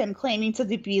stops him, claiming to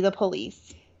be the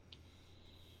police.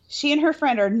 She and her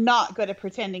friend are not good at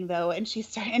pretending, though, and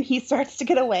he starts to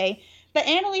get away. But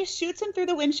Annalise shoots him through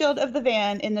the windshield of the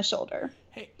van in the shoulder.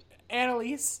 Hey,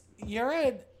 Annalise,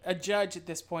 you're a judge at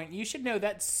this point. You should know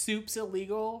that soup's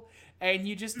illegal, and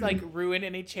you just, ruin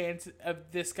any chance of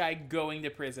this guy going to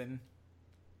prison.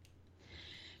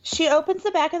 She opens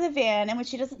the back of the van, and when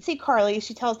she doesn't see Carly,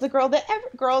 she tells the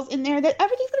girls in there that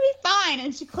everything's going to be fine,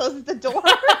 and she closes the door.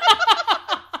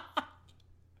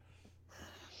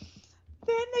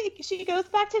 Then she goes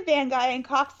back to Van Guy and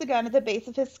cocks the gun at the base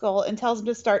of his skull and tells him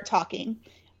to start talking.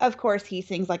 Of course, he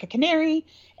sings like a canary,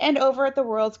 and over at the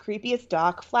world's creepiest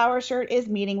dock, Flower Shirt is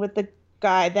meeting with the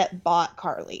guy that bought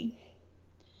Carly.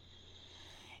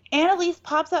 Annalise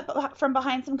pops up from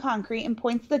behind some concrete and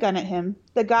points the gun at him.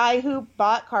 The guy who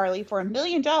bought Carly for $1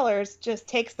 million just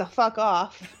takes the fuck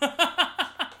off.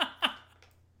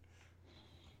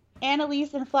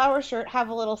 Annalise and Flower Shirt have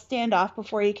a little standoff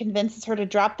before he convinces her to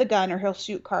drop the gun or he'll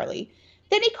shoot Carly.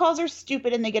 Then he calls her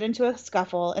stupid and they get into a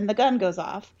scuffle and the gun goes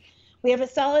off. We have a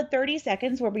solid 30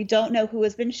 seconds where we don't know who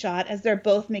has been shot as they're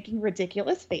both making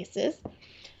ridiculous faces.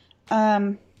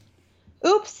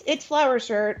 Oops, it's Flower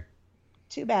Shirt.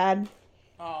 Too bad.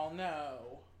 Oh,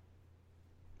 no.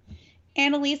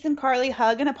 Annalise and Carly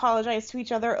hug and apologize to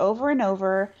each other over and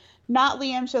over. Not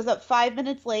Liam shows up 5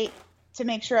 minutes late to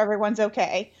make sure everyone's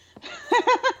okay.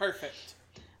 Perfect.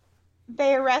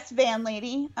 They arrest Van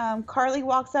Lady. Carly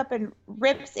walks up and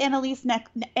rips Annalise's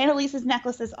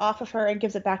necklaces off of her and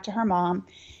gives it back to her mom.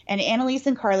 And Annalise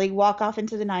and Carly walk off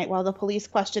into the night while the police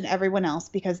question everyone else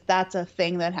because that's a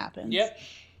thing that happens. Yep.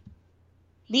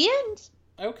 The end.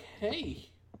 Okay.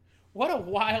 What a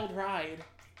wild ride.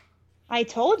 I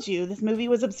told you this movie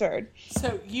was absurd.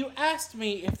 So you asked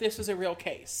me if this was a real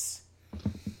case.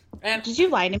 And did you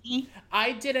lie to me?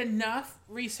 I did enough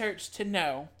research to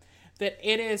know that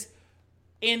it is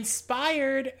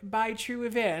inspired by true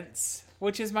events,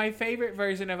 which is my favorite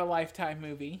version of a Lifetime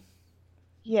movie.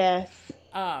 Yes.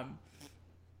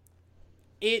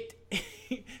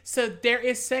 So there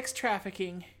is sex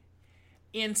trafficking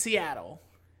in Seattle.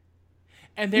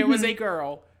 And there was a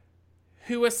girl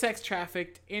who was sex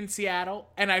trafficked in Seattle,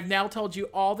 and I've now told you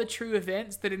all the true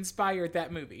events that inspired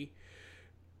that movie.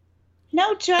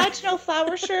 No judge, no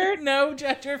Flower Shirt. No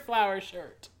judge or Flower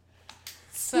Shirt.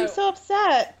 I'm so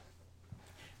upset.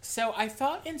 So I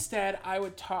thought instead I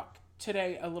would talk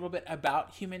today a little bit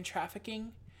about human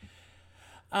trafficking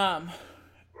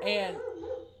And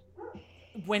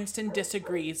Winston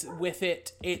disagrees with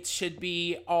it. It should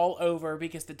be all over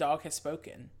because the dog has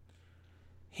spoken.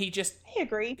 I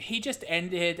agree. He just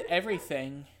ended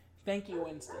everything. Thank you,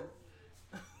 Winston.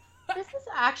 This is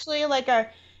actually like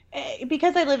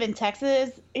because I live in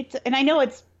Texas, and I know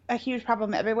it's a huge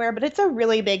problem everywhere, but it's a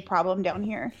really big problem down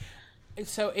here.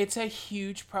 So it's a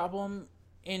huge problem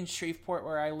in Shreveport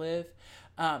where I live,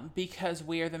 because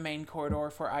we are the main corridor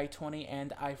for I-20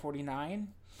 and I-49,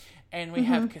 and we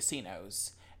have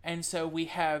casinos. And so we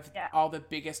have all the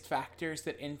biggest factors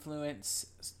that influence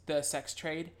the sex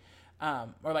trade,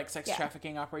 or like sex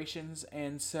trafficking operations.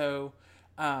 And so,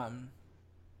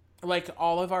 like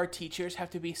all of our teachers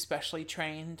have to be specially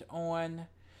trained on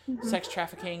sex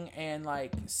trafficking, and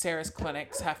like Sarah's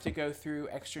clinics have to go through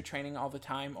extra training all the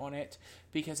time on it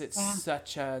because it's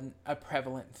such a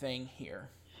prevalent thing here.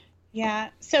 Yeah.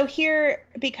 So here,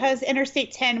 because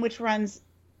Interstate 10, which runs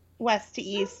west to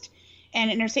east, and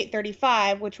Interstate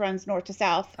 35, which runs north to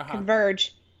south,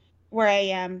 converge where I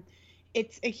am,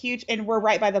 it's a huge, and we're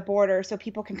right by the border, so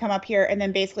people can come up here and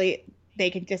then basically they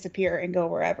can disappear and go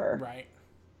wherever. Right.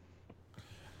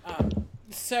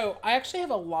 So I actually have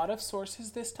a lot of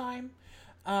sources this time.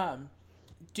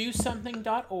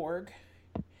 DoSomething.org,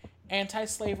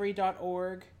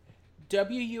 antislavery.org,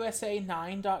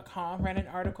 WUSA9.com ran an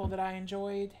article that I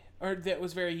enjoyed, or that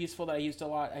was very useful, that I used a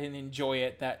lot. I didn't enjoy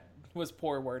it. That was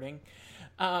poor wording.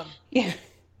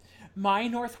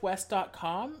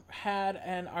 MyNorthwest.com had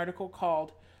an article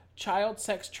called Child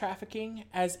Sex Trafficking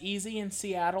as Easy in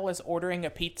Seattle as Ordering a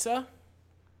Pizza.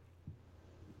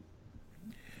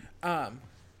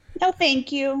 No,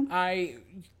 thank you. I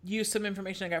used some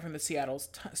information I got from the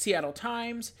Seattle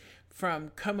Times,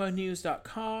 from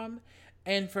ComoNews.com,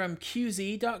 and from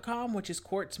QZ.com, which is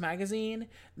Quartz Magazine.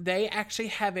 They actually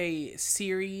have a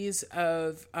series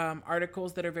of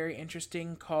articles that are very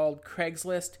interesting called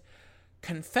Craigslist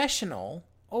Confessional,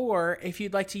 or if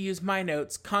you'd like to use my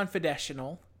notes,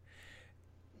 Confidential.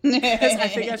 Because I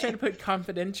think I tried to put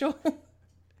confidential.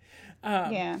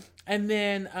 And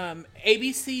then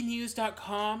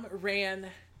ABCnews.com ran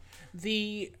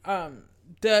the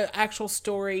actual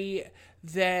story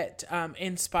that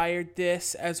inspired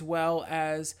this, as well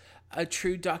as a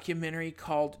true documentary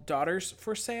called Daughters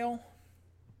for Sale.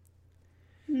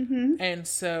 And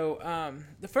so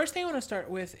the first thing I want to start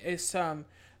with is some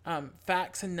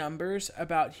facts and numbers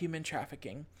about human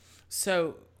trafficking.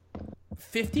 So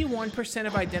 51%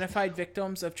 of identified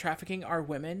victims of trafficking are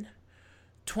women.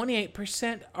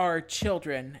 28% are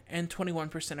children, and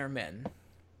 21% are men.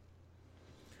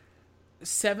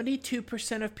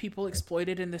 72% of people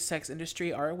exploited in the sex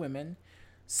industry are women.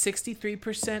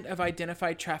 63% of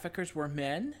identified traffickers were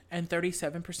men, and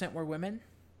 37% were women.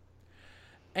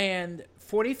 And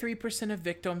 43% of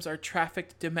victims are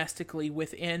trafficked domestically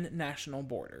within national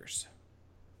borders.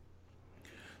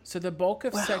 So the bulk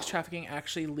of sex trafficking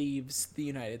actually leaves the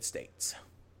United States.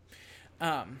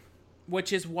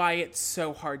 Which is why it's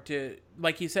so hard to,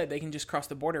 like you said, they can just cross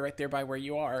the border right there by where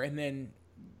you are, and then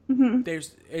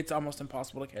it's almost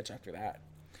impossible to catch after that.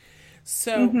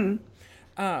 So,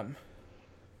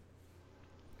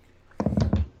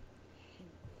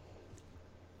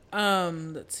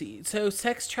 let's see. So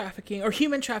sex trafficking, or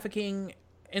human trafficking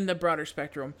in the broader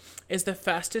spectrum, is the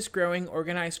fastest growing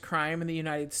organized crime in the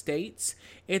United States.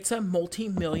 It's a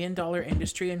multi-million-dollar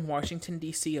industry in Washington,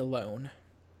 D.C. alone.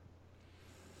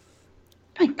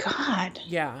 My God.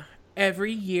 Yeah.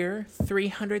 Every year,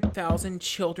 300,000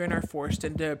 children are forced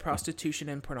into prostitution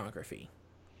and pornography.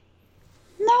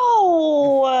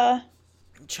 No.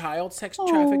 Child sex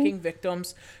trafficking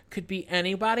victims could be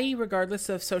anybody, regardless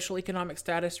of social economic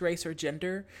status, race, or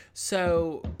gender.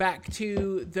 So back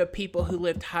to the people who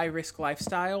lived high-risk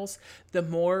lifestyles, the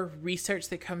more research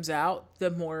that comes out, the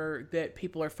more that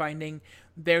people are finding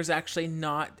there's actually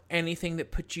not anything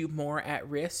that puts you more at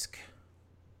risk.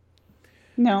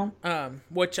 No.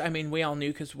 Which, I mean, we all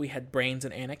knew because we had brains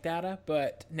and anecdata,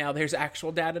 but now there's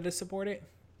actual data to support it.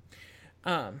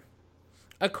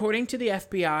 According to the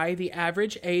FBI, the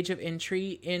average age of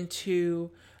entry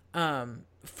into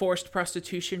forced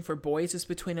prostitution for boys is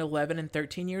between 11 and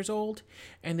 13 years old,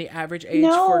 and the average age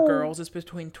for girls is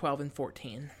between 12 and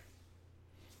 14.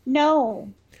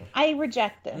 No. I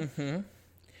reject this.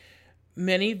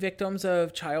 Many victims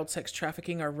of child sex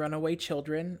trafficking are runaway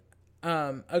children.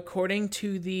 According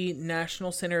to the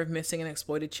National Center of Missing and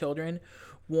Exploited Children,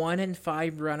 1 in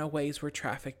 5 runaways were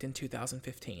trafficked in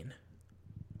 2015.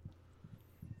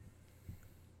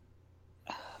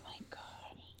 Oh my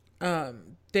God.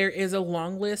 there is a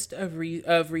long list of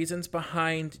reasons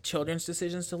behind children's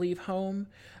decisions to leave home.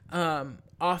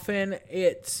 Often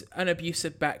it's an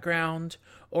abusive background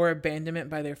or abandonment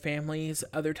by their families.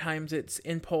 Other times it's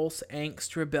impulse,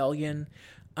 angst, rebellion,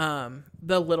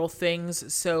 the little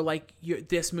things. So like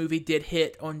this movie did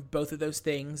hit on both of those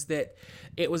things, that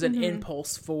it was an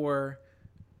impulse for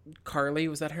Carly.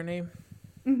 Was that her name?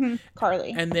 Mm-hmm.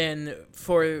 Carly. And then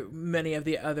for many of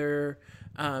the other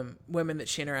women that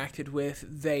she interacted with,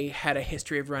 they had a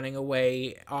history of running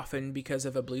away, often because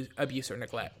of abuse or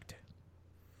neglect.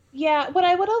 Yeah, what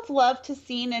I would have loved to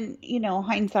seen, and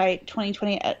hindsight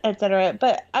 2020, et cetera,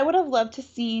 but I would have loved to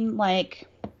seen like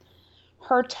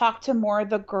her talk to more of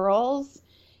the girls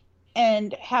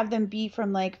and have them be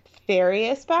from like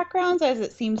various backgrounds, as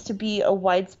it seems to be a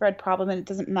widespread problem, and it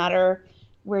doesn't matter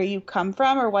where you come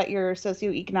from or what your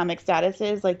socioeconomic status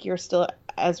is, like you're still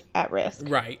as at risk.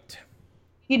 Right.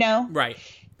 Right.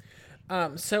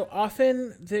 So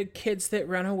often the kids that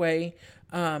run away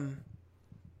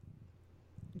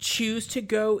choose to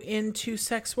go into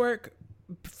sex work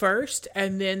first,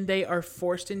 and then they are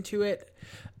forced into it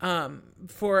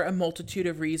for a multitude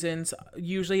of reasons.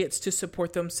 Usually it's to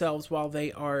support themselves while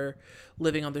they are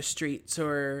living on the streets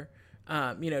or,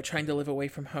 trying to live away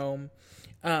from home.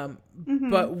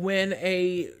 But when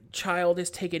a child is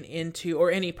taken into,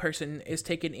 or any person is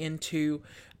taken into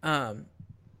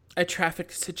a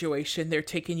traffic situation, they're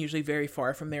taken usually very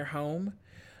far from their home.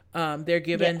 They're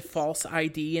given false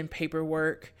ID and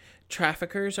paperwork.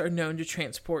 Traffickers are known to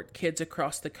transport kids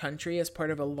across the country as part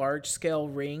of a large-scale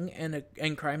ring and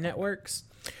crime networks.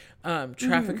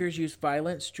 Traffickers use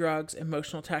violence, drugs,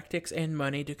 emotional tactics, and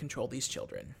money to control these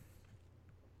children.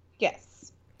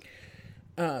 Yes.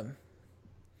 I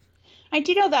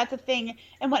do know that's a thing.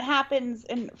 And what happens,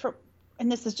 and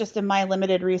this is just in my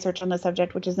limited research on the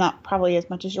subject, which is not probably as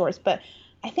much as yours, but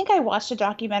I think I watched a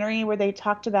documentary where they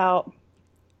talked about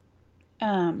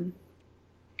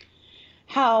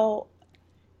how,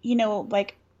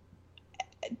 like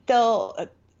they'll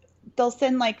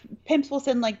send, like, pimps will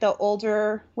send like the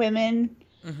older women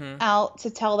out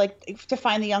to tell, like, to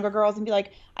find the younger girls and be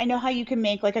like, I know how you can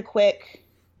make like a quick,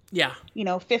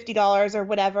 $50 or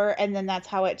whatever. And then that's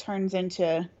how it turns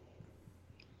into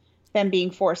them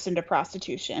being forced into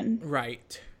prostitution.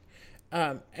 Right.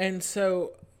 And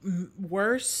so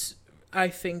worse, I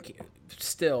think,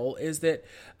 still is that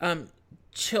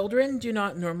children do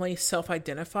not normally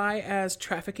self-identify as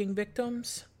trafficking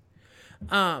victims.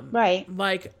 Right.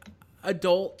 Like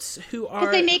adults who are...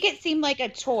 Because they make it seem like a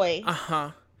choice.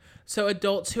 Uh-huh. So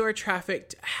adults who are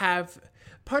trafficked have...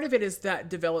 Part of it is that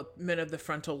development of the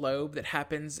frontal lobe that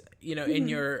happens, in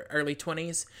your early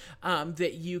 20s,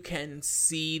 that you can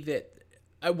see that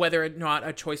whether or not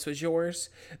a choice was yours.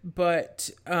 But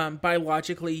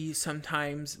biologically,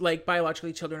 sometimes,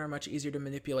 biologically, children are much easier to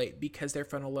manipulate because their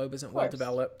frontal lobe isn't well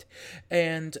developed.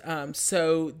 And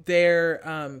so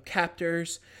their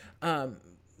captors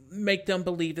make them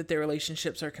believe that their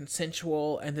relationships are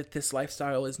consensual and that this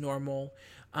lifestyle is normal.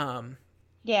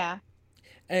 Yeah.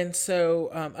 And so,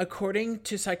 according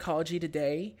to Psychology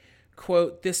Today,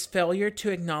 quote, this failure to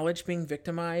acknowledge being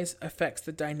victimized affects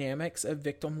the dynamics of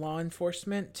victim/law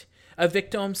enforcement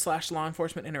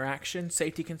interaction,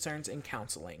 safety concerns, and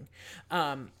counseling.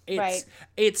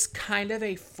 It's kind of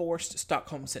a forced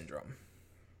Stockholm syndrome.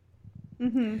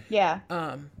 Mm-hmm. Yeah.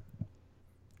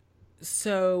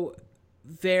 So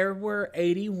there were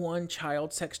 81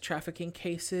 child sex trafficking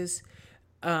cases,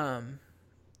 in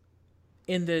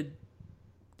the...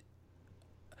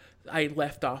 I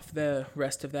left off the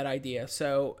rest of that idea.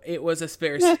 So it was a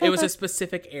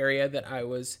specific area that I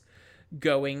was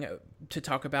going to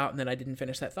talk about, and then I didn't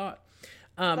finish that thought.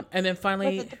 And then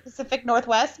finally... Was it the Pacific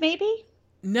Northwest, maybe?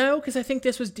 No, because I think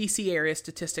this was DC area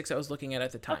statistics I was looking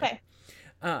at the time. Okay.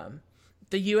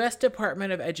 The U.S.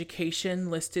 Department of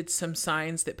Education listed some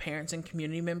signs that parents and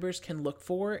community members can look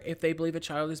for if they believe a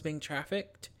child is being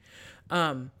trafficked.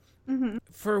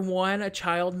 For one, a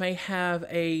child may have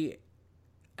a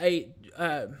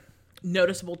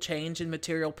noticeable change in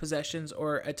material possessions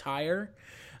or attire.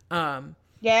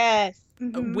 Yes.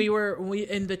 We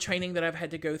in the training that I've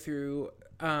had to go through,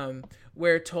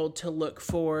 we're told to look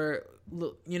for,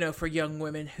 for young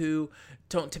women who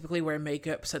don't typically wear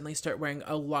makeup, suddenly start wearing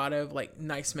a lot of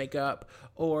nice makeup,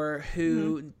 or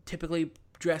who typically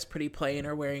dress pretty plain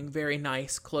or wearing very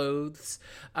nice clothes.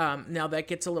 Now that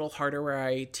gets a little harder where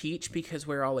I teach because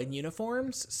we're all in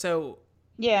uniforms. So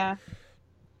yeah.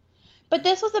 But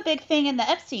this was a big thing in the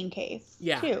Epstein case,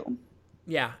 too.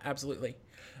 Yeah, absolutely.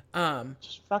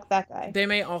 Fuck that guy. They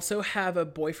may also have a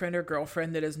boyfriend or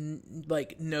girlfriend that is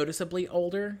noticeably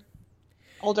older.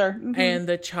 Mm-hmm. And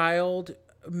the child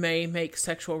may make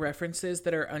sexual references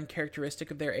that are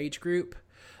uncharacteristic of their age group,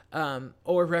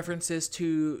 or references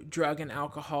to drug and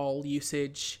alcohol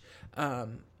usage,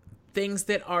 things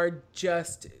that are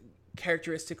just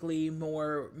characteristically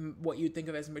more what you'd think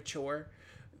of as mature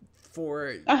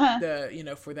for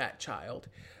for that child.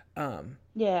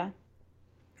 Yeah.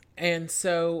 And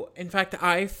so, in fact,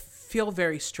 I feel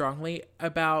very strongly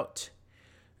about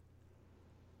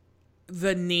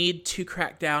the need to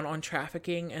crack down on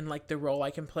trafficking and like the role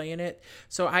I can play in it.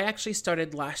 So I actually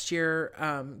started last year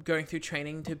going through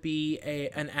training to be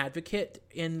an advocate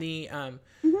in the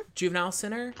juvenile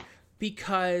center,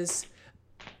 because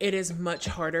it is much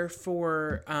harder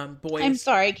for boys. I'm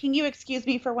sorry. Can you excuse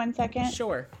me for 1 second?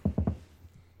 Sure.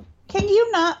 Can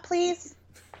you not, please?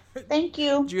 Thank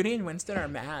you. Judy and Winston are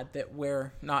mad that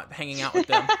we're not hanging out with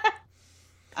them.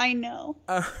 I know.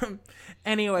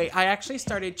 Anyway, I actually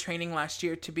started training last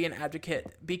year to be an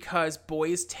advocate because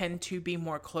boys tend to be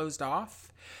more closed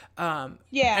off. And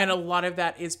a lot of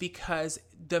that is because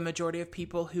the majority of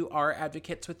people who are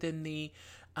advocates within the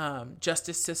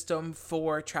justice system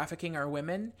for trafficking are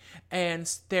women, and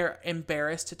they're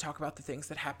embarrassed to talk about the things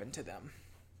that happen to them.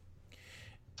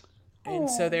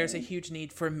 And so there's a huge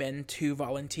need for men to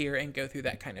volunteer and go through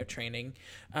that kind of training.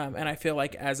 And I feel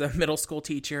like as a middle school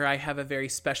teacher, I have a very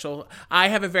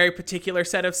particular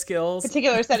set of skills.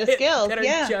 That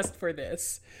are just for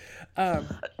this.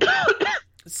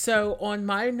 So on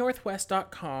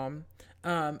mynorthwest.com,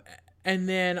 and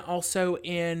then also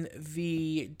in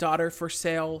the Daughter for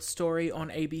Sale story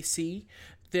on ABC,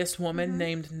 this woman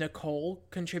named Nicole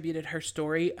contributed her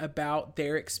story about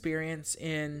their experience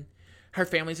her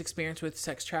family's experience with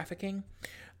sex trafficking.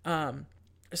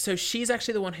 So she's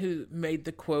actually the one who made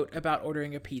the quote about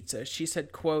ordering a pizza. She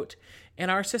said, quote, "In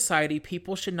our society,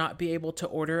 people should not be able to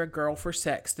order a girl for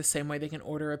sex the same way they can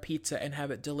order a pizza and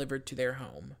have it delivered to their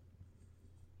home."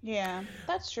 Yeah,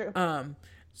 that's true.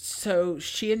 So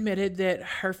she admitted that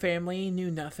her family knew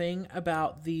nothing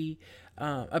about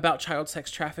about child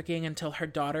sex trafficking until her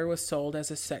daughter was sold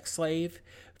as a sex slave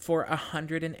for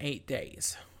 108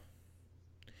 days.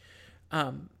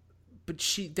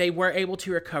 But they were able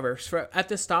to recover. So at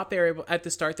the start, they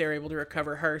were able to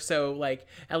recover her. So like,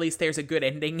 at least there's a good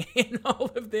ending in all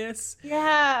of this.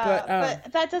 Yeah,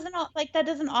 but that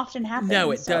doesn't often happen.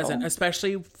 No, it doesn't,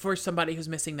 especially for somebody who's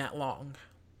missing that long.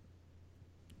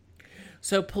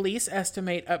 So police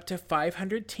estimate up to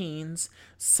 500 teens,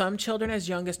 some children as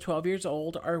young as 12 years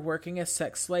old, are working as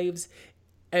sex slaves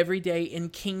every day in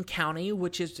King County,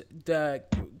 which is the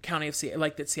county of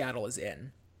that Seattle is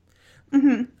in.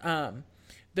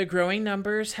 The growing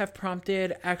numbers have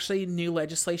prompted actually new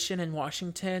legislation in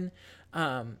Washington,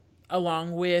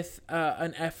 along with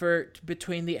an effort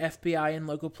between the FBI and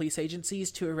local police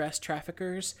agencies to arrest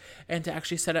traffickers and to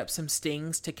actually set up some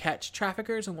stings to catch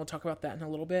traffickers. And we'll talk about that in a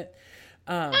little bit.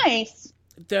 Nice.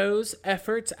 Those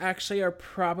efforts actually are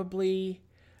probably,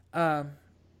 no,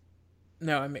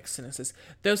 I mixed sentences.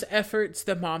 Those efforts,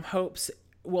 the mom hopes,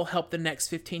 will help the next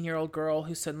 15-year-old girl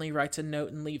who suddenly writes a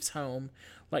note and leaves home,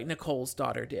 like Nicole's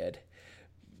daughter did.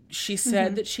 She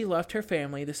said that she loved her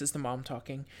family. This is the mom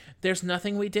talking. "There's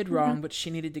nothing we did wrong, but she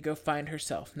needed to go find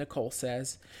herself," Nicole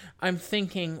says. "I'm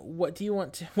thinking, what do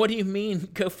you mean,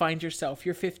 go find yourself?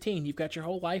 You're 15. You've got your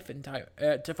whole life in time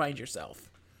to find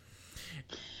yourself."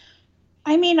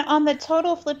 I mean, on the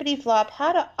total flippity flop,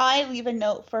 how do I leave a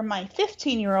note for my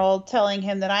 15-year-old telling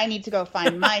him that I need to go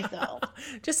find myself?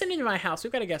 Just send him to my house.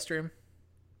 We've got a guest room.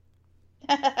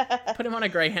 Put him on a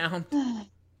Greyhound.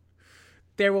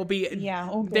 There will be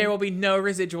there will be no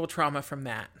residual trauma from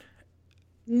that.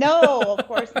 No, of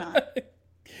course not.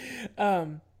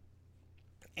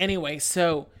 Anyway,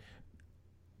 so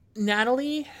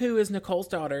Natalie, who is Nicole's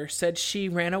daughter, said she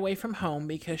ran away from home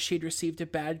because she'd received a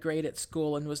bad grade at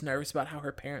school and was nervous about how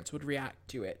her parents would react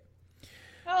to it.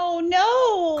 Oh,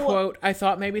 no! Quote, "I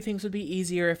thought maybe things would be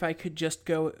easier if I could just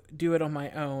go do it on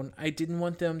my own. I didn't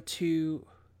want them to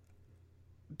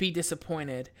be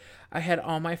disappointed. I told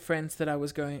all my friends that I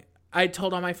was going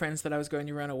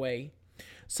to run away.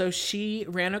 So she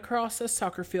ran across a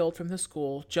soccer field from the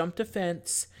school, jumped a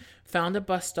fence, found a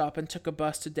bus stop, and took a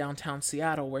bus to downtown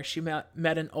Seattle, where she met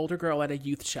an older girl at a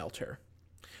youth shelter."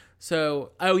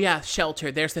 So, oh yeah, shelter.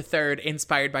 There's the third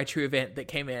inspired by true event that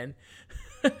came in.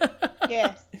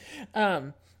 Yes.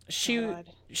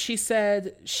 She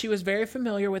said she was very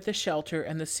familiar with the shelter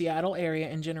and the Seattle area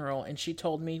in general, and she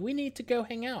told me, "We need to go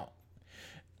hang out."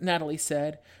 Natalie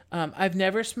said, I'd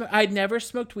never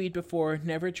smoked weed before,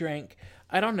 never drank.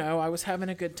 I don't know, I was having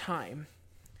a good time.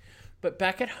 But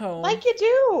back at home... Like you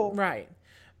do. Right.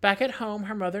 Back at home,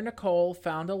 her mother, Nicole,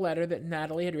 found a letter that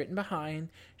Natalie had written behind.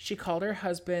 She called her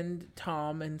husband,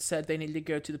 Tom, and said they needed to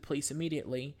go to the police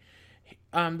immediately.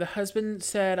 The husband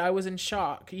said, I was in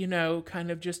shock,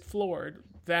 kind of just floored.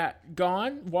 That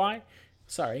gone? Why?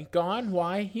 Sorry, gone?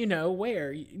 Why?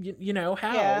 Where?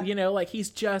 How? Yeah. Like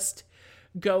he's just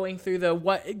going through the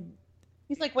what.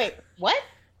 He's like, wait, what?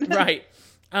 Right.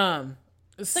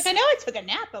 It's like, I know I took a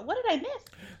nap, but what did I miss?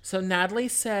 So Natalie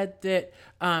said that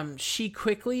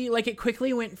it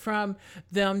quickly went from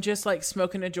them just like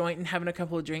smoking a joint and having a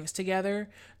couple of drinks together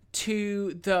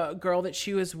to the girl that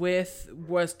she was with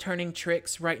was turning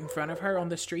tricks right in front of her on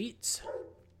the streets.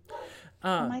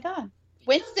 Oh my God.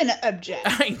 Winston objects.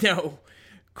 I know.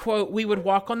 Quote, we would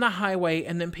walk on the highway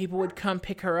and then people would come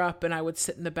pick her up and I would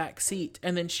sit in the back seat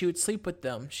and then she would sleep with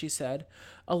them, she said.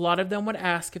 A lot of them would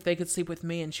ask if they could sleep with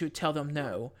me and she would tell them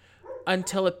no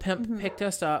until a pimp picked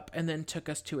us up and then took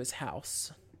us to his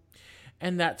house.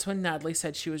 And that's when Natalie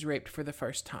said she was raped for the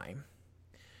first time.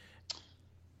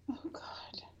 Oh,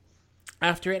 God.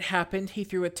 After it happened, he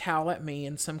threw a towel at me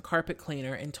and some carpet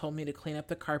cleaner and told me to clean up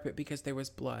the carpet because there was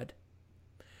blood.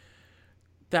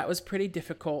 That was pretty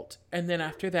difficult. And then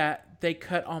after that, they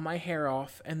cut all my hair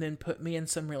off and then put me in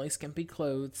some really skimpy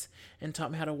clothes and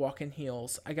taught me how to walk in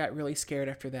heels. I got really scared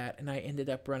after that and I ended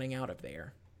up running out of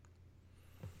there.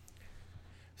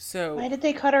 So why did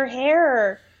they cut her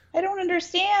hair? I don't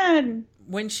understand.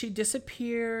 When she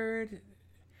disappeared,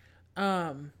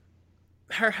 her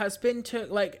husband took,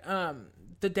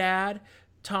 the dad,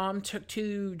 Tom, took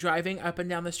to driving up and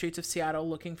down the streets of Seattle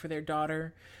looking for their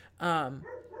daughter.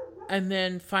 And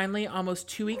then finally, almost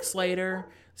 2 weeks later,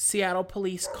 Seattle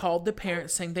police called the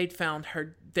parents saying they'd found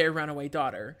their runaway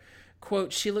daughter.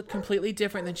 Quote, she looked completely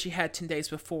different than she had 10 days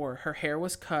before. Her hair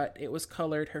was cut. It was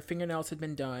colored. Her fingernails had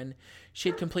been done. She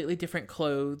had completely different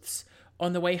clothes.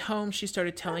 On the way home, she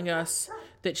started telling us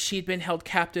that she'd been held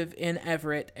captive in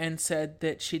Everett and said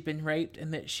that she'd been raped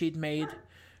and that she'd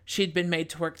been made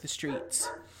to work the streets.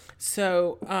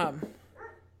 So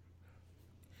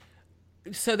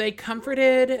they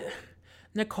comforted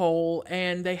Nicole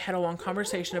and they had a long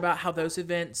conversation about how those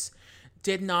events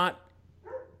did not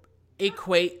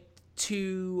equate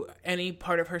to any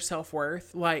part of her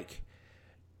self-worth. Like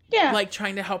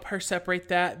trying to help her separate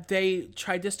that. They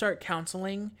tried to start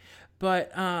counseling,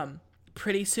 but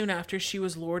pretty soon after she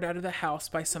was lured out of the house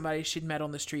by somebody she'd met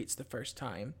on the streets the first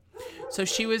time. So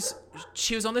she was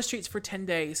on the streets for 10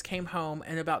 days, came home,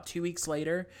 and about 2 weeks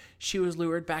later, she was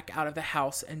lured back out of the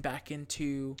house and back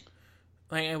into,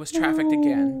 it was trafficked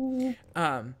again.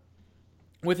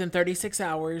 Within 36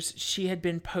 hours, she had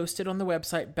been posted on the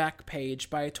website Backpage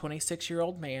by a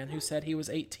 26-year-old man who said he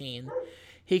was 18.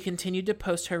 He continued to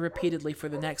post her repeatedly for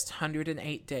the next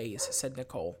 108 days, said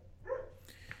Nicole.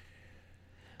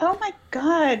 Oh my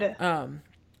God.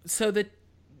 So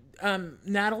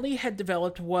Natalie had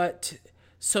developed what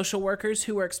social workers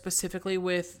who work specifically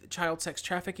with child sex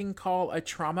trafficking call a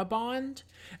trauma bond.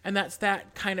 And that's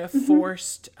that kind of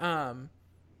forced,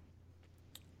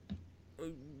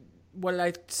 what did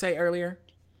I say earlier?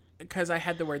 Because I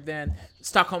had the word then.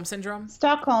 Stockholm Syndrome?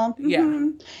 Stockholm.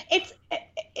 Mm-hmm. Yeah.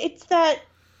 It's that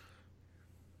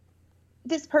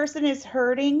this person is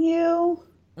hurting you,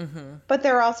 but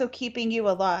they're also keeping you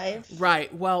alive.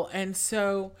 Right. Well, and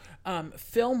so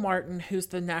Phil Martin, who's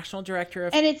the national director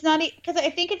of... And it's not... Because I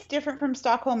think it's different from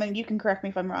Stockholm, and you can correct me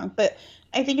if I'm wrong, but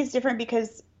I think it's different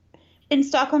because in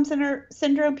Stockholm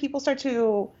Syndrome, people start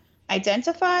to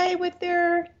identify with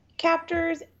their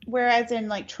captors, whereas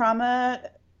in trauma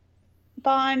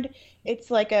bond, it's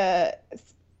like a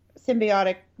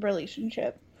symbiotic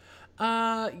relationship.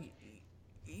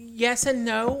 Yes and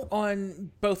no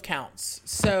on both counts.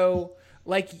 So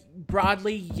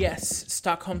broadly, yes,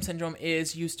 Stockholm Syndrome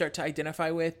is you start to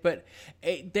identify with, but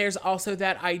there's also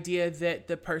that idea that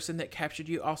the person that captured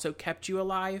you also kept you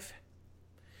alive.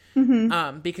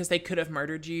 Because they could have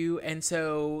murdered you, and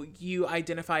so you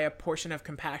identify a portion of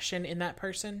compassion in that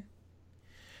person.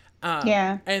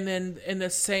 And then in the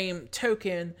same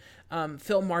token,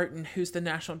 Phil Martin, who's the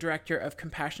national director of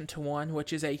Compassion to One,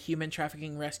 which is a human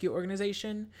trafficking rescue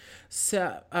organization,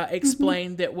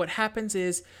 explained that what happens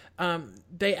is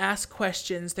they ask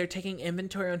questions. They're taking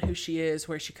inventory on who she is,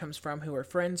 where she comes from, who her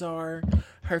friends are,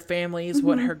 her families,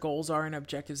 what her goals are and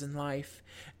objectives in life.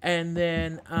 And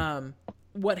then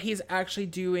what he's actually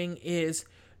doing is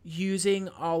using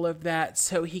all of that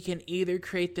so he can either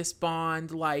create this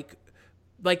bond like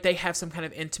they have some kind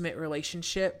of intimate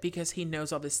relationship because he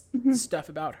knows all this stuff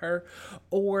about her,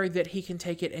 or that he can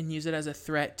take it and use it as a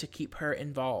threat to keep her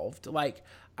involved. Like,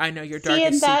 I know your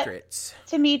darkest secrets.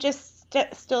 To me, just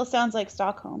still sounds like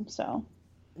Stockholm. So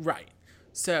right.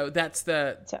 So that's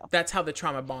how the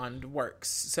trauma bond works.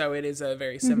 So it is a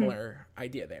very similar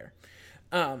idea there.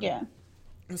 Yeah.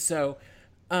 So,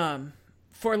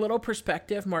 for a little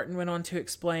perspective, Martin went on to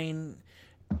explain,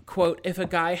 quote, if a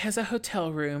guy has a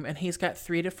hotel room and he's got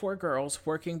 3 to 4 girls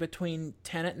working between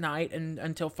 10 at night and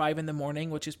until 5 in the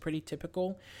morning, which is pretty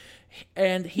typical,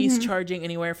 and he's charging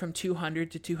anywhere from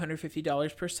 $200 to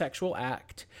 $250 per sexual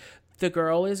act, the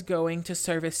girl is going to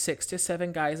service 6 to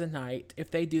 7 guys a night.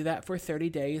 If they do that for 30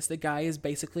 days, the guy is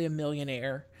basically a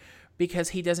millionaire because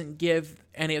he doesn't give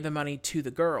any of the money to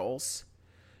the girls.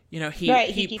 You know,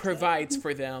 he provides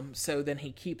for them, so then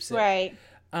he keeps it. Right.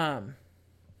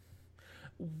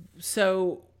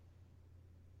 So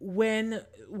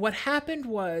what happened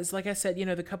was, like I said, you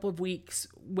know, the couple of weeks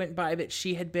went by that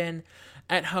she had been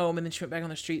at home and then she went back on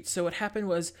the streets. So what happened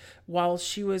was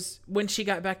when she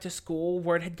got back to school,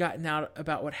 word had gotten out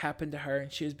about what happened to her,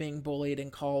 and she was being bullied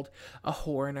and called a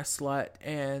whore and a slut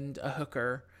and a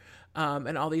hooker,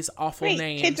 and all these awful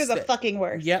names. Kids are the fucking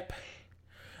worst. Yep.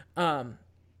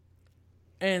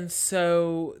 And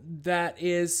so that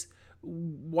is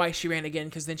why she ran again,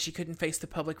 because then she couldn't face the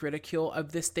public ridicule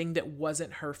of this thing that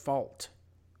wasn't her fault.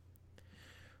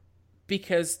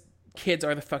 Because kids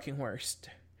are the fucking worst.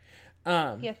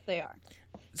 Yes, they are.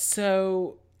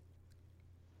 So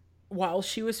while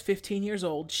she was 15 years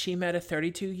old, she met a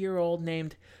 32-year-old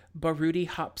named Baruti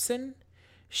Hobson.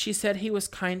 She said he was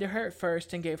kind to her at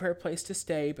first and gave her a place to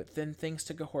stay, but then things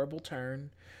took a horrible turn.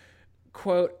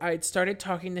 Quote, I'd started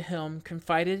talking to him,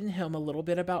 confided in him a little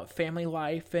bit about family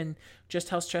life and just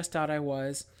how stressed out I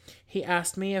was. He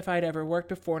asked me if I'd ever worked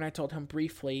before, and I told him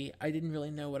briefly. I didn't really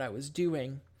know what I was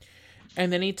doing.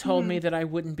 And then he told me that I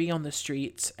wouldn't be on the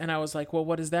streets. And I was like, well,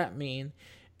 what does that mean?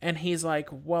 And he's like,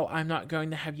 well, I'm not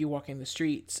going to have you walking the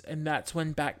streets. And that's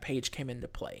when Backpage came into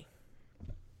play.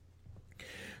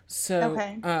 So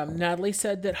Natalie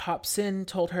said that Hobson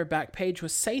told her Backpage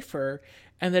was safer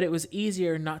and that it was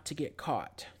easier not to get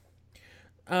caught.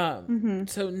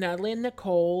 So Natalie and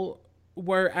Nicole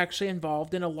were actually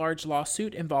involved in a large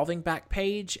lawsuit involving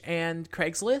Backpage and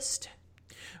Craigslist,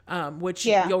 which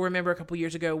you'll remember a couple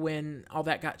years ago when all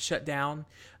that got shut down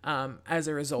as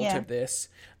a result of this.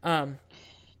 And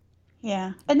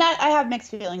that I have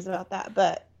mixed feelings about that,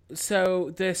 but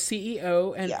so the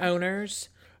CEO and owners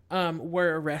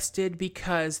were arrested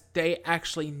because they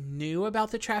actually knew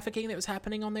about the trafficking that was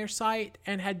happening on their site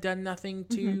and had done nothing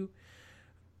to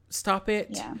stop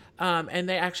it. And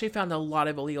they actually found a lot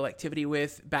of illegal activity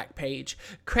with Backpage.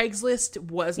 Craigslist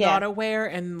was not aware,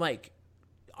 and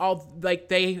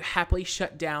they happily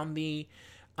shut down the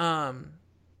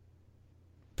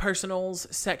personals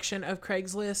section of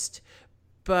Craigslist.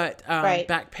 But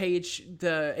Backpage,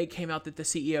 it came out that the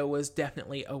CEO was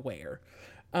definitely aware.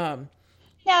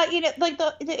 Now, you know, like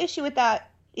the issue with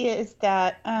that is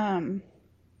that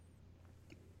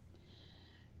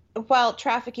while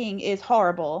trafficking is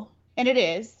horrible, and it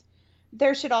is,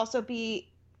 there should also be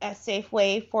a safe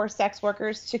way for sex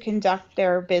workers to conduct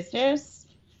their business,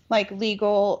 like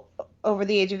legal over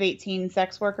the age of 18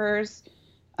 sex workers,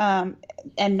 and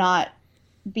not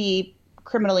be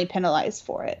criminally penalized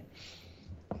for it.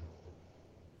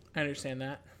 I understand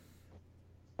that.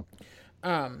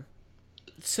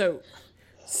 So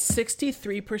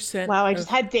 63%. Wow, I just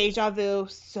had deja vu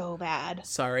so bad.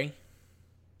 Sorry.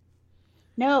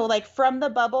 No, like from the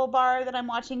bubble bar that I'm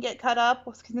watching get cut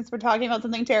up, since we're talking about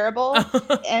something terrible,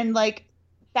 and like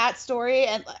that story,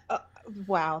 and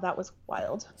wow, that was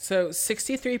wild. So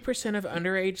 63% of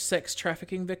underage sex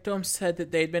trafficking victims said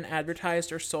that they'd been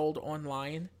advertised or sold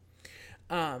online.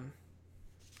 I'm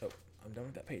done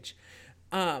with that page.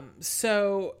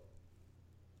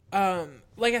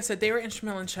 Like I said, they were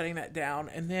instrumental in shutting that down.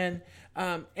 And then,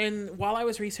 and while I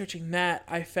was researching that,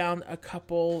 I found a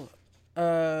couple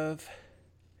of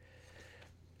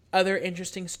other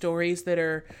interesting stories that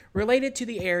are related to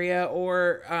the area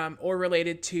or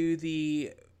related to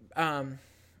the,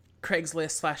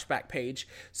 Craigslist / Backpage.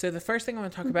 So the first thing I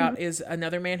want to talk about is a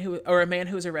man who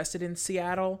was arrested in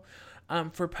Seattle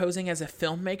for posing as a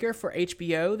filmmaker for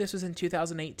HBO. This was in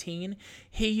 2018.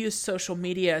 He used social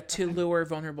media to lure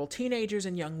vulnerable teenagers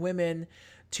and young women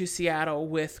to Seattle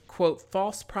with, quote,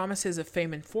 false promises of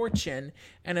fame and fortune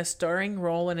and a starring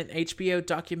role in an HBO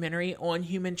documentary on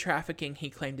human trafficking he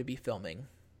claimed to be filming.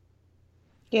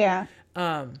 Yeah.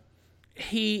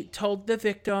 He told the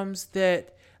victims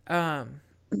that, or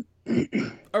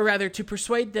rather to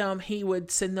persuade them, he would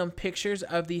send them pictures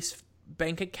of these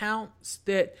bank accounts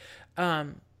that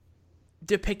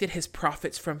depicted his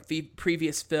profits from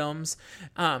previous films,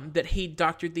 that he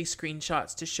doctored these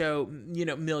screenshots to show,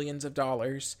 millions of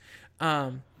dollars.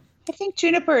 I think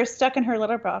Juniper is stuck in her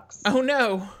litter box. Oh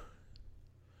no.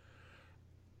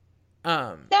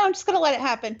 No, I'm just gonna let it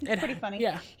happen. It's pretty funny.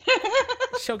 Yeah.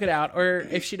 She'll get out. Or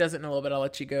if she doesn't in a little bit, I'll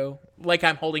let you go. Like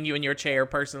I'm holding you in your chair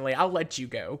personally. I'll let you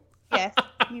go. Yes,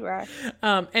 you are.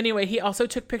 Anyway, he also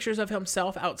took pictures of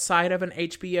himself outside of an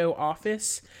HBO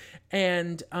office.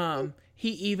 And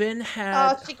he even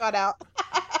had... Oh, she got out.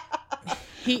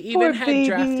 He even had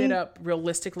drafted up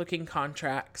realistic looking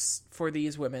contracts for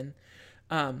these women.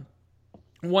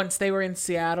 Once they were in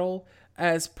Seattle,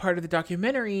 as part of the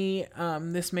documentary,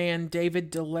 this man, David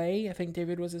DeLay, I think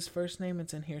David was his first name.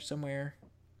 It's in here somewhere.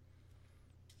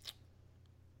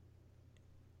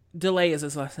 DeLay is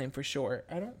his last name for sure.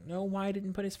 I don't know why I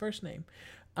didn't put his first name.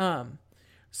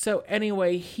 So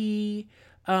anyway, he...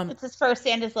 it's his first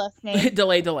and his last name.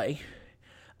 Delay. Delay.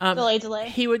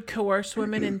 He would coerce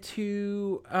women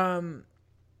into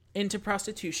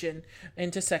prostitution,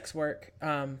 into sex work.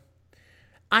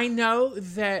 I know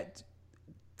that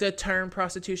the term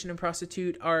prostitution and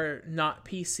prostitute are not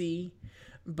PC,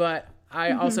 but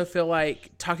I also feel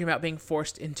like talking about being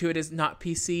forced into it is not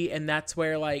PC, and that's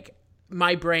where like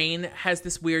my brain has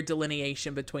this weird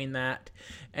delineation between that,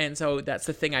 and so that's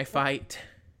the thing I fight.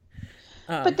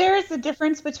 But there is a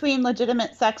difference between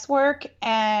legitimate sex work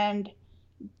and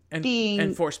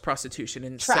being forced prostitution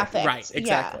and trafficked. Right,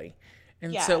 exactly. Yeah.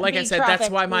 And so, like I said, that's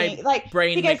why my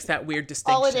brain makes that weird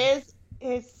distinction. All it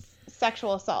is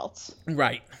sexual assault.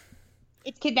 Right.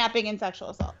 It's kidnapping and sexual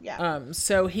assault. Yeah.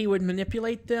 So he would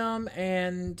manipulate them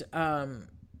and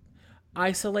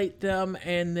isolate them,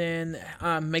 and then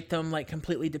make them like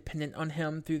completely dependent on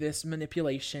him through this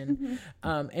manipulation.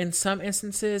 In some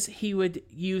instances, he would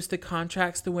use the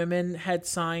contracts the women had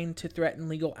signed to threaten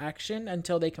legal action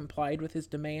until they complied with his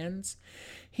demands.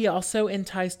 He also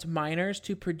enticed minors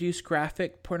to produce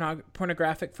graphic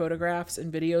pornographic photographs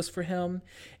and videos for him,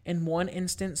 in one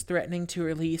instance threatening to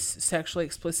release sexually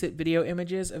explicit video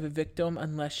images of a victim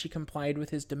unless she complied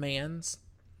with his demands.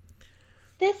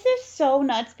 This is so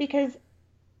nuts because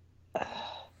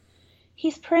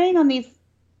he's preying on these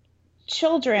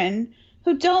children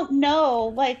who don't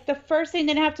know. Like, the first thing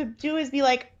they'd have to do is be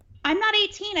like, I'm not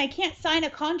 18. I can't sign a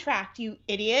contract, you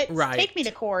idiot. Right. Take me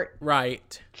to court.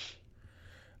 Right.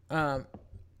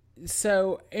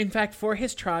 So, in fact, for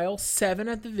his trial, 7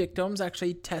 of the victims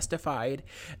actually testified.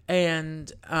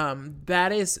 And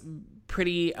that is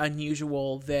pretty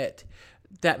unusual that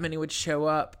many would show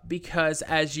up because,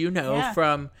 as you know,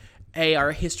 from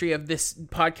our history of this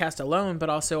podcast alone, but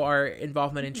also our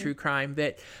involvement in true crime,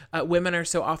 that women are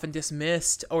so often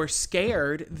dismissed or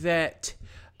scared that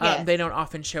they don't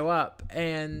often show up.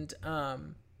 And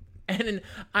in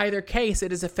either case,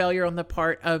 it is a failure on the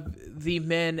part of the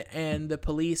men and the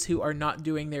police who are not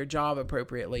doing their job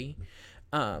appropriately.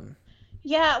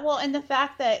 Yeah, well, and the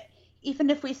fact that even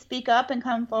if we speak up and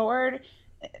come forward,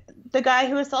 the guy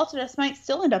who assaulted us might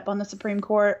still end up on the Supreme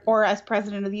Court or as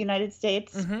president of the United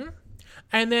States. Mm-hmm.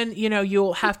 And then,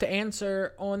 you'll have to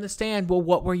answer on the stand, well,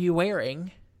 what were you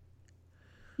wearing?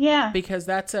 Yeah. Because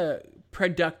that's a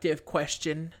productive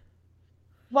question.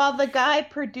 While the guy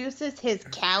produces his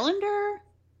calendar?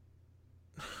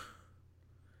 God,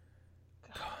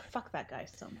 fuck that guy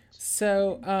so much.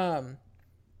 So,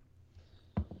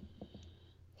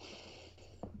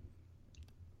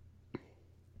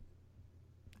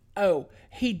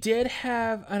 he did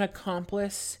have an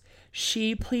accomplice.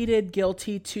 She pleaded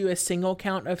guilty to a single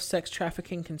count of sex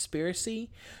trafficking conspiracy,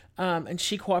 and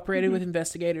she cooperated with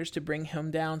investigators to bring him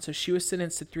down. So she was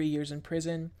sentenced to 3 years in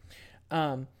prison.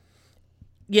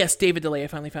 Yes, David DeLay. I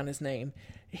finally found his name.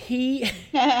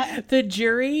 The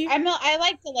jury. I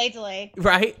like DeLay.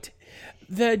 Right.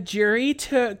 The jury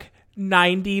took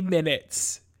 90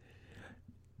 minutes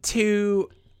to.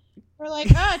 We're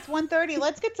like, it's 1:30.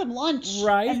 Let's get some lunch.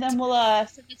 Right. And then we'll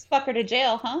send this fucker to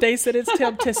jail, huh? They sentenced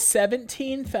him to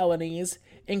 17 felonies,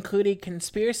 including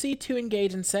conspiracy to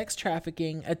engage in sex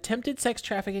trafficking, attempted sex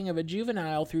trafficking of a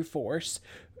juvenile through force,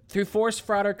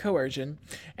 fraud, or coercion,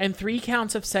 and 3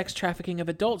 counts of sex trafficking of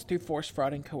adults through force,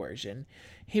 fraud, and coercion.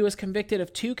 He was convicted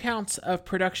of 2 counts of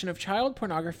production of child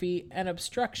pornography and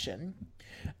obstruction.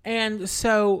 And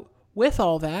so, with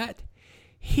all that,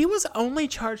 he was only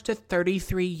charged to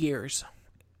 33 years.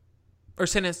 Or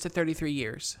sentenced to 33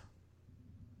 years.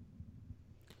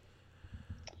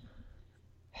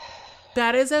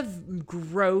 That is a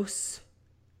gross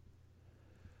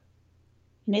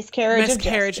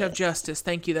miscarriage of justice.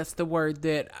 Thank you. That's the word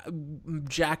that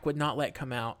Jack would not let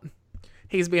come out.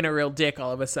 He's being a real dick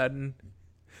all of a sudden.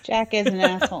 Jack is an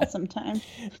asshole sometimes.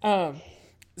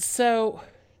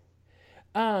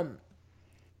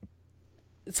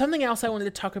 Something else I wanted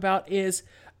to talk about is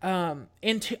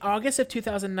August of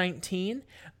 2019,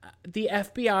 the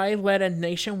FBI led a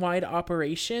nationwide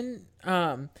operation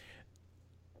that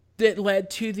led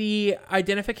to the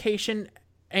identification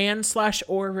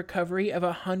and/or recovery of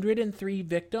 103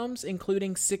 victims,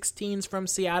 including 16 from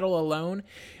Seattle alone,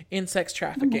 in sex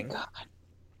trafficking. Oh my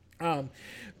God.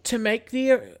 To make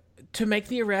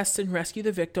the arrests and rescue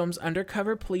the victims,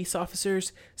 undercover police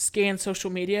officers scanned social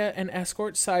media and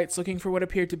escort sites looking for what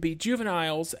appeared to be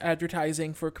juveniles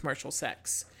advertising for commercial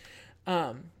sex.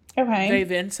 They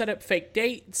then set up fake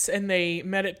dates, and they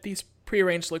met at these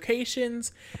prearranged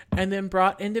locations, and then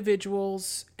brought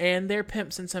individuals and their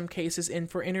pimps in some cases in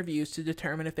for interviews to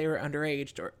determine if they were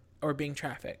underage or being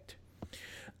trafficked.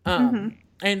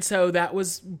 And so that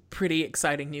was pretty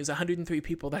exciting news. 103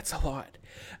 people, that's a lot.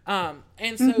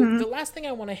 And so the last thing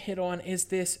I want to hit on is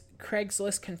this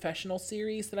Craigslist confessional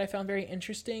series that I found very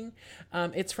interesting.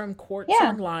 It's from Quartz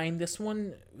Online. This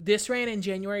ran in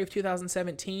January of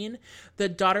 2017. The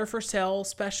Daughter for Sale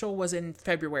special was in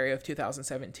February of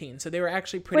 2017. So they were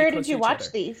actually pretty close to each other. Where did you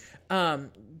watch these?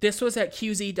 This was at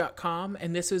QZ.com,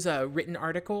 and this was a written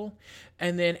article.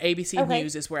 And then ABC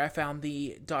News is where I found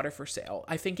the Daughter for Sale.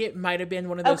 I think it might have been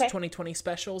one of those 2020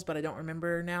 specials, but I don't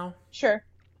remember now. Sure.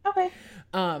 Okay.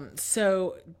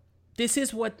 So this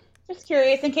is what... Just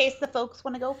curious in case the folks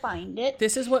want to go find it.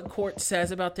 This is what Quartz says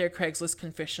about their Craigslist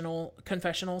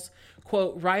confessionals.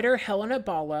 Quote, writer Helena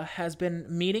Bala has been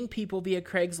meeting people via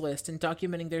Craigslist and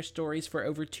documenting their stories for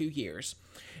over 2 years.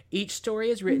 Each story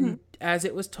is written as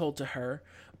it was told to her.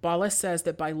 Bala says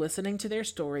that by listening to their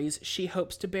stories, she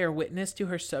hopes to bear witness to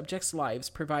her subjects' lives,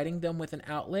 providing them with an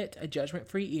outlet, a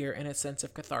judgment-free ear, and a sense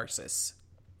of catharsis.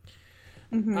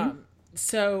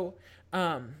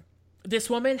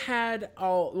 This woman had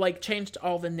changed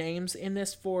all the names in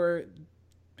this for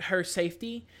her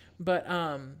safety, but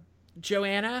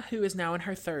Joanna, who is now in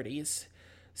her 30s,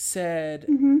 said,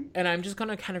 and I'm just going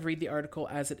to kind of read the article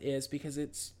as it is because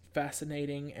it's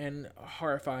fascinating and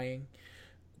horrifying.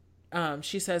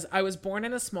 She says, I was born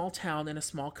in a small town in a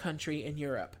small country in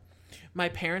Europe. My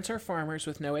parents are farmers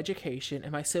with no education,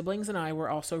 and my siblings and I were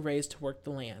also raised to work the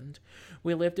land.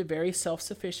 We lived a very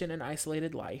self-sufficient and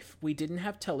isolated life. We didn't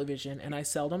have television, and I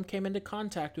seldom came into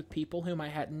contact with people whom I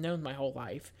hadn't known my whole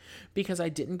life. Because I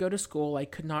didn't go to school, I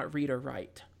could not read or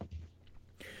write.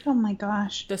 Oh my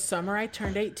gosh. The summer I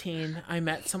turned 18, I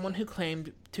met someone who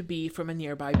claimed to be from a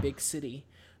nearby big city.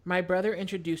 My brother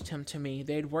introduced him to me.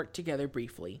 They had worked together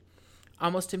briefly.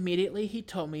 Almost immediately, he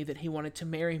told me that he wanted to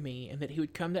marry me and that he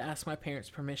would come to ask my parents'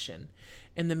 permission.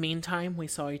 In the meantime, we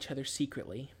saw each other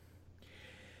secretly.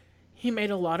 He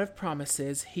made a lot of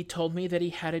promises. He told me that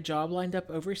he had a job lined up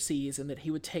overseas and that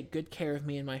he would take good care of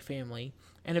me and my family,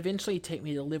 and eventually take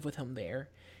me to live with him there.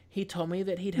 He told me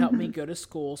that he'd help me go to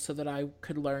school so that I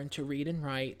could learn to read and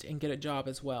write and get a job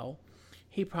as well.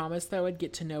 He promised that I would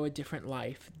get to know a different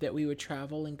life, that we would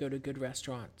travel and go to good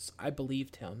restaurants. I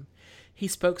believed him. He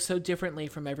spoke so differently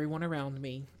from everyone around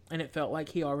me, and it felt like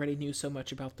he already knew so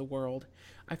much about the world.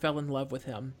 I fell in love with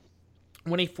him.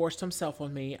 When he forced himself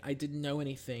on me, I didn't know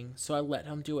anything, so I let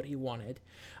him do what he wanted.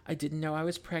 I didn't know I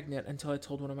was pregnant until I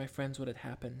told one of my friends what had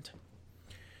happened.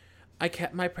 I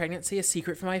kept my pregnancy a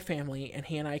secret from my family, and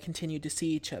he and I continued to see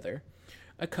each other.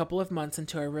 A couple of months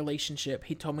into our relationship,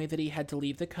 he told me that he had to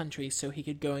leave the country so he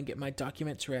could go and get my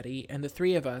documents ready, and the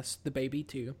three of us, the baby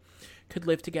too, could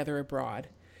live together abroad.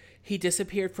 He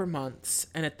disappeared for months,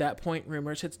 and at that point,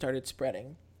 rumors had started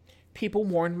spreading. People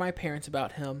warned my parents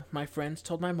about him. My friends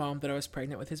told my mom that I was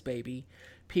pregnant with his baby.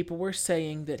 People were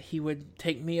saying that he would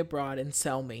take me abroad and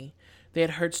sell me. They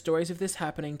had heard stories of this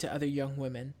happening to other young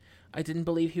women. I didn't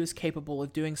believe he was capable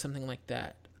of doing something like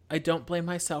that. I don't blame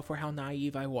myself for how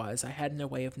naive I was. I had no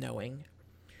way of knowing.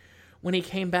 When he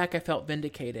came back, I felt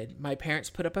vindicated. My parents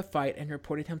put up a fight and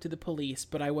reported him to the police,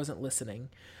 but I wasn't listening.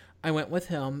 I went with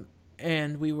him,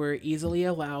 and we were easily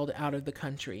allowed out of the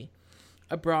country.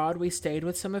 Abroad, we stayed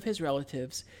with some of his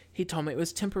relatives. He told me it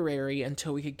was temporary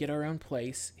until we could get our own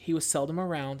place. He was seldom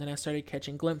around, and I started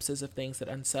catching glimpses of things that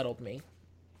unsettled me.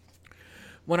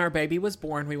 When our baby was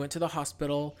born, we went to the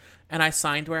hospital, and I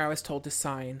signed where I was told to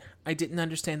sign. I didn't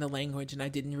understand the language, and I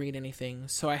didn't read anything,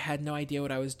 so I had no idea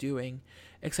what I was doing,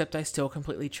 except I still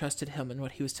completely trusted him and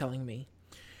what he was telling me.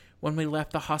 When we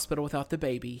left the hospital without the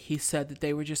baby, he said that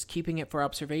they were just keeping it for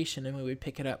observation and we would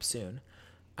pick it up soon.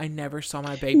 I never saw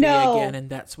my baby again, and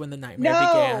that's when the nightmare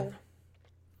began.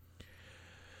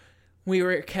 We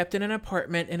were kept in an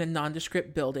apartment in a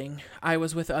nondescript building. I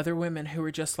was with other women who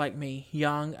were just like me,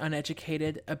 young,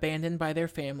 uneducated, abandoned by their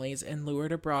families, and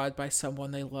lured abroad by someone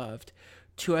they loved.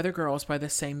 2 other girls by the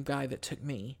same guy that took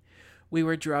me. We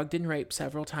were drugged and raped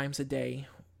several times a day.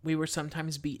 We were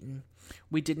sometimes beaten.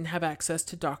 We didn't have access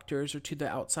to doctors or to the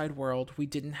outside world. We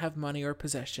didn't have money or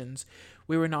possessions.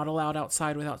 We were not allowed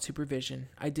outside without supervision.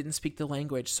 I didn't speak the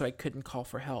language, so I couldn't call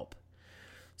for help.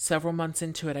 Several months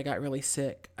into it, I got really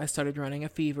sick. I started running a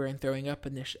fever and throwing up,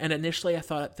 and initially I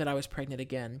thought that I was pregnant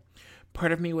again.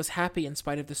 Part of me was happy in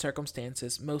spite of the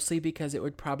circumstances, mostly because it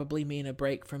would probably mean a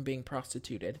break from being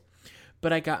prostituted.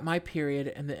 But I got my period,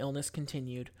 and the illness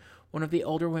continued. One of the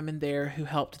older women there who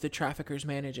helped the traffickers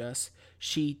manage us,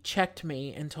 she checked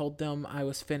me and told them I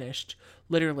was finished.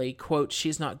 Literally, quote,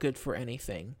 "She's not good for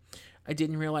anything." I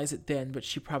didn't realize it then, but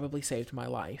she probably saved my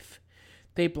life.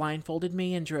 They blindfolded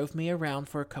me and drove me around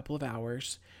for a couple of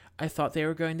hours. I thought they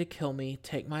were going to kill me,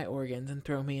 take my organs, and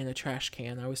throw me in a trash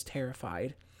can. I was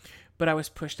terrified. But I was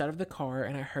pushed out of the car,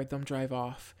 and I heard them drive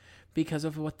off. Because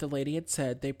of what the lady had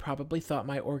said, they probably thought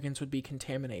my organs would be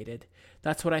contaminated.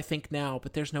 That's what I think now,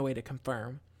 but there's no way to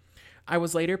confirm. I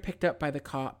was later picked up by the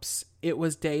cops. It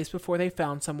was days before they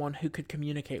found someone who could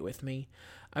communicate with me.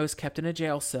 I was kept in a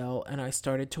jail cell, and I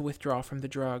started to withdraw from the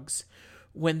drugs.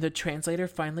 When the translator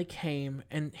finally came,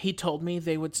 and he told me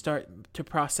they would start to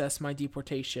process my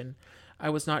deportation, I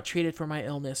was not treated for my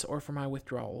illness or for my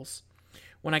withdrawals.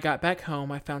 When I got back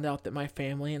home, I found out that my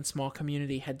family and small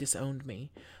community had disowned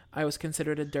me. I was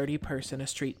considered a dirty person, a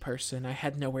street person. I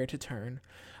had nowhere to turn.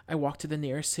 I walked to the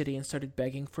nearest city and started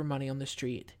begging for money on the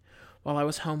street. While I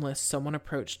was homeless, someone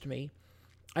approached me.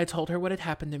 I told her what had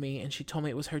happened to me, and she told me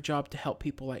it was her job to help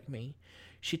people like me.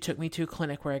 She took me to a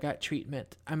clinic where I got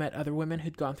treatment. I met other women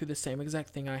who'd gone through the same exact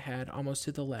thing I had, almost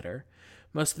to the letter.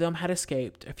 Most of them had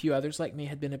escaped. A few others like me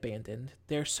had been abandoned.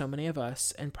 There are so many of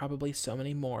us, and probably so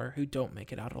many more, who don't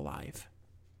make it out alive.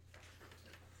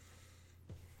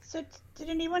 So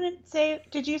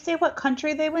did you say what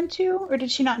country they went to, or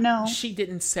did she not know? She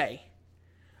didn't say.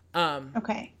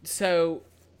 Okay. So,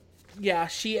 yeah,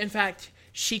 she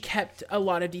kept a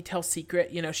lot of details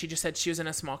secret. You know, she just said she was in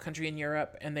a small country in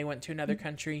Europe and they went to another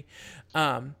country.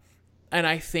 And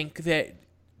I think that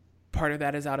part of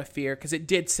that is out of fear, because it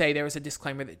did say there was a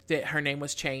disclaimer that her name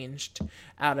was changed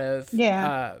out of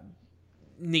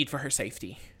need for her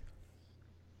safety.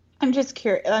 I'm just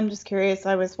curious.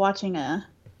 I was watching a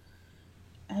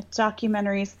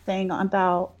documentary thing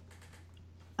about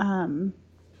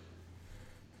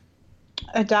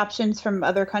adoptions from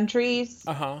other countries.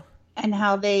 And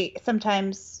how they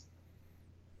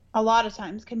a lot of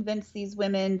times convince these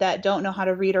women that don't know how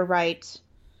to read or write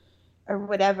or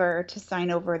whatever to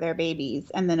sign over their babies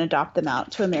and then adopt them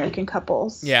out to American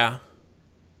couples. Yeah.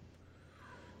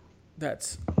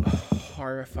 That's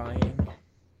horrifying.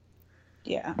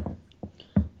 Yeah.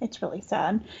 It's really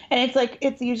sad. And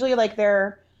it's usually like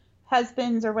their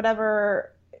husbands or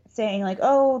whatever saying like,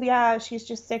 "Oh yeah, she's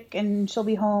just sick and she'll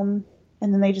be home."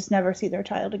 And then they just never see their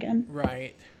child again.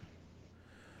 Right.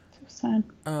 So sad.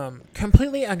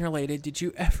 Completely unrelated.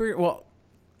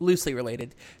 Loosely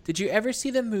related. Did you ever see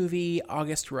the movie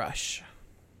August Rush?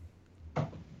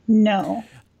 No.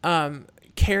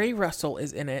 Carrie Russell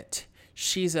is in it.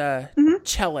 She's a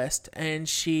cellist, and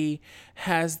she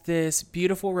has this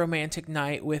beautiful romantic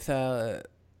night with a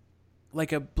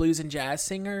blues and jazz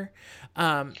singer.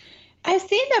 I've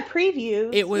seen the preview.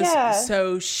 It was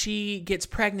so she gets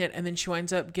pregnant, and then she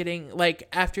winds up getting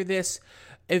after this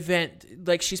event,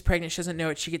 she's pregnant, she doesn't know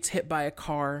it, she gets hit by a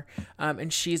car,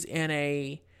 and she's in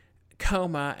a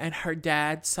coma, and her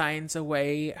dad signs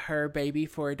away her baby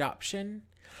for adoption.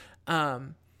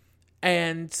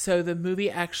 And so the movie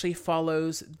actually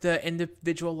follows the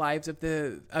individual lives of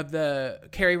the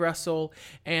Carrie Russell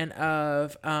and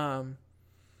of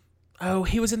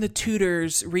he was in the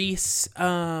Tudors, Rhys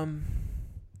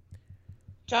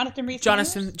Jonathan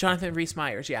Rhys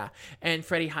Meyers, yeah, and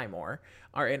Freddie Highmore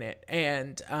are in it,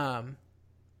 and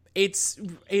it's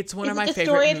one of my favorite movies. Is it the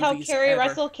story of how Carrie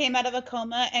Russell came out of a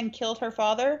coma and killed her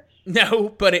father? No,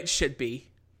 but it should be.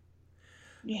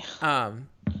 Yeah.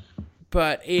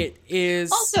 But it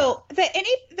is also that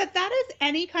is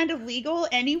any kind of legal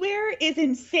anywhere is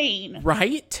insane,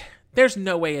 right? There's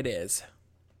no way it is.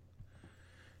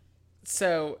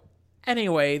 So,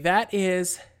 anyway, that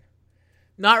is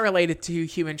not related to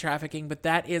human trafficking, but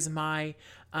that is my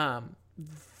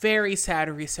very sad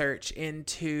research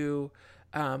into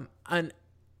an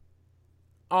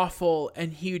awful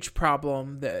and huge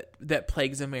problem that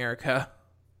plagues America.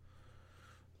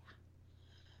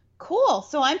 Cool.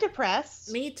 So I'm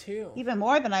depressed. Me too. Even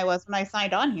more than I was when I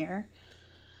signed on here.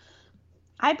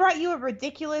 I brought you a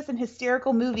ridiculous and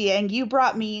hysterical movie, and you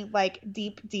brought me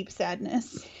deep, deep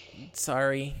sadness.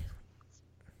 Sorry.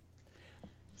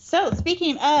 So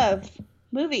speaking of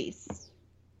movies,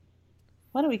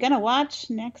 what are we going to watch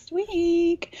next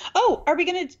week? Oh, are we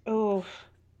going to... Oh,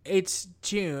 It's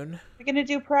June. We're going to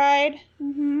do Pride.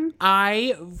 Mm-hmm.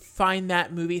 I find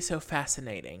that movie so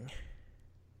fascinating.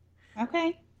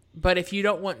 Okay. But if you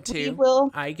don't want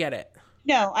to, I get it.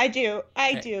 No, I do.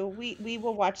 I do. We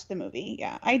will watch the movie.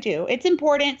 Yeah, I do. It's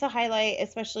important to highlight,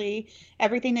 especially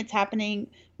everything that's happening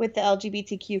with the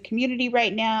LGBTQ community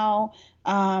right now,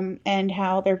 and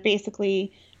how they're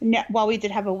basically, while we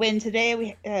did have a win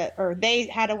today, they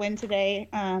had a win today,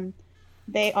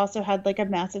 they also had like a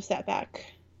massive setback.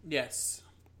 Yes.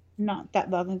 Not that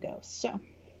long ago. So.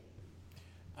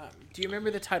 Do you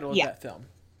remember the title of that film?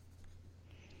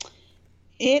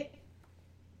 It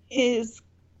is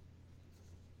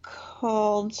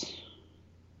called,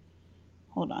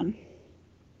 hold on.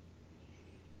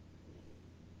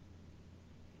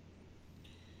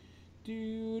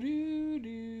 Do, do,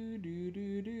 do, do,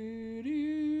 do, do,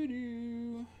 do,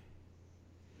 do.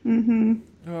 Mm-hmm.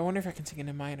 Oh, I wonder if I can sing it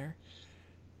in minor.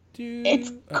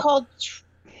 It's called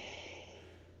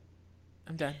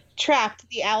I'm done. Trapped,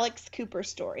 the Alex Cooper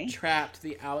story. Trapped,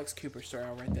 the Alex Cooper story.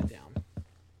 I'll write that down.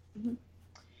 Mm-hmm.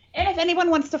 And if anyone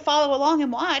wants to follow along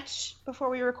and watch before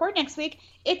we record next week,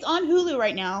 it's on Hulu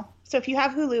right now. So if you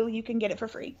have Hulu, you can get it for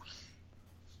free.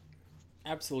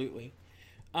 Absolutely.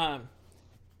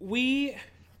 We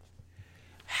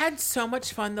had so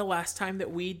much fun the last time that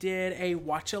we did a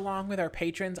watch along with our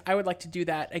patrons. I would like to do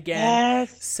that again.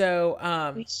 Yes.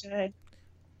 So we should.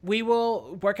 We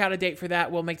will work out a date for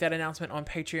that. We'll make that announcement on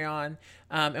Patreon,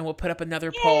 and we'll put up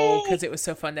another poll because it was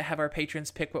so fun to have our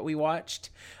patrons pick what we watched.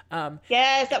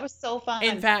 Yes, that was so fun.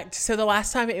 In fact, so the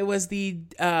last time it was the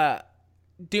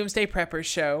Doomsday Preppers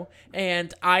show,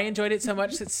 and I enjoyed it so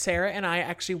much that Sarah and I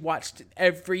actually watched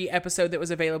every episode that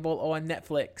was available on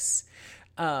Netflix.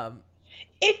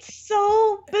 It's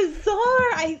so bizarre.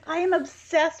 I am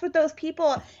obsessed with those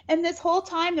people. And this whole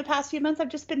time, the past few months, I've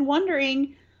just been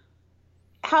wondering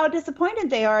how disappointed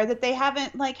they are that they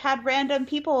haven't like had random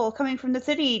people coming from the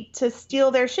city to steal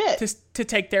their shit. To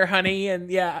take their honey and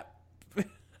Yeah.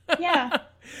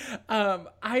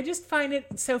 I just find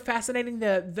it so fascinating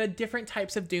the different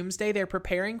types of doomsday they're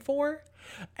preparing for.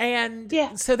 And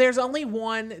so there's only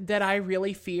one that I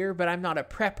really fear, but I'm not a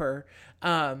prepper.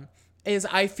 Is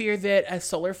I fear that a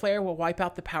solar flare will wipe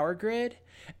out the power grid.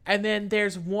 And then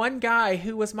there's one guy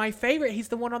who was my favorite. He's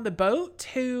the one on the boat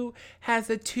who has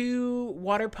the 2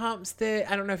 water pumps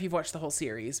that, I don't know if you've watched the whole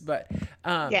series, but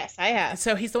yes, I have.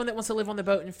 So he's the one that wants to live on the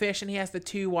boat and fish, and he has the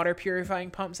 2 water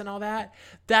purifying pumps and all that.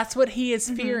 That's what he is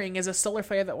fearing, is a solar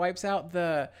flare that wipes out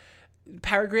the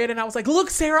power grid. And I was like, look,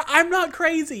 Sarah, I'm not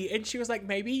crazy. And she was like,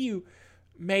 maybe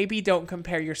don't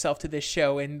compare yourself to this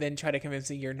show and then try to convince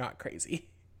me you're not crazy.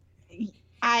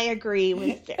 I agree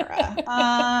with Sarah.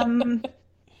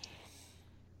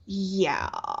 Yeah.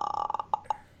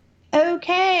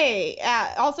 Okay.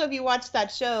 Also, if you watch that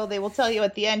show, they will tell you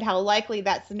at the end how likely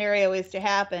that scenario is to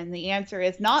happen. The answer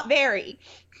is not very.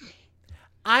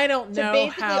 I don't know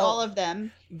basically how all of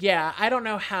them. Yeah, I don't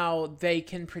know how they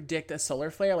can predict a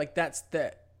solar flare. Like, that's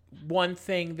the one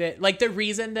thing that, like, the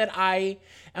reason that I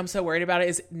am so worried about it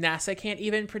is NASA can't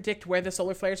even predict where the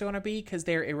solar flares are going to be because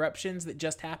they're eruptions that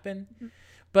just happen. Mm-hmm.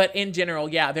 But in general,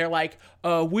 yeah, they're like,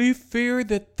 we fear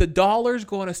that the dollar's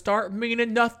going to start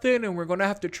meaning nothing and we're going to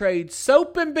have to trade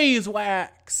soap and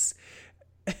beeswax.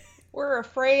 We're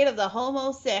afraid of the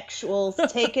homosexuals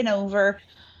taking over.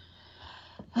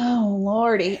 Oh,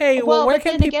 Lordy. Hey, well, where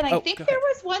can people... Again, I think there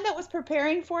was one that was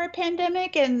preparing for a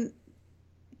pandemic and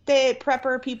the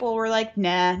prepper people were like,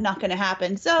 nah, not going to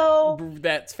happen. So...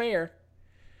 That's fair.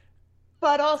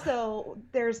 But also,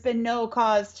 there's been no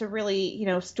cause to really,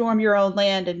 storm your own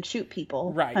land and shoot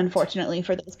people. Right. Unfortunately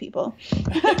for those people.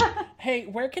 Hey,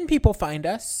 where can people find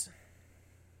us?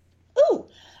 Ooh,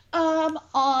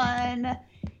 on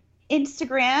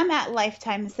Instagram at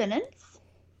Lifetime Sentence,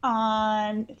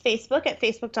 on Facebook at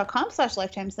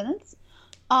facebook.com/Lifetime Sentence,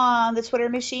 on the Twitter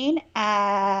machine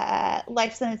at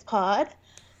Life Sentence Pod.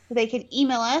 They can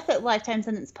email us at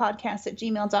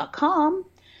lifetimesentencepodcast@gmail.com.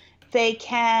 They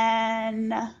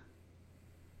can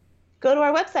go to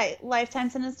our website,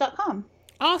 lifetimesentence.com.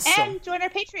 Awesome. And join our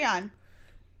Patreon,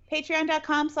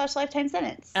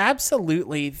 patreon.com/lifetimesentence.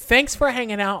 Absolutely. Thanks for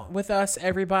hanging out with us,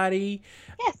 everybody.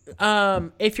 Yes.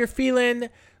 If you're feeling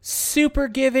super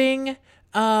giving,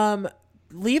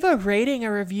 leave a rating,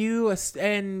 a review,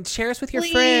 and share us with your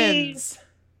friends.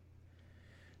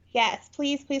 Yes,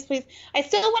 please, please, please. I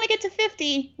still want to get to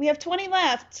 50. We have 20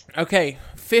 left. Okay,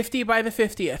 50 by the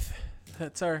 50th.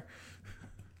 That's our...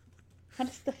 What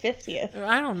is the 50th?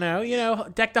 I don't know.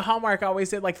 Deck the Hallmark always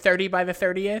did like 30 by the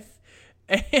 30th.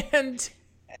 And...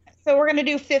 So we're going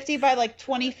to do 50 by like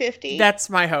 2050? That's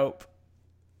my hope.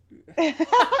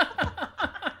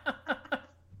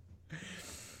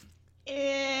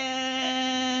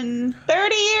 In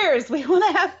 30 years, we want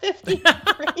to have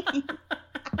 53.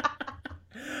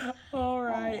 All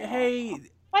right. Hey.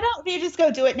 Why don't you just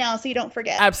go do it now so you don't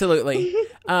forget? Absolutely.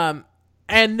 And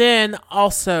then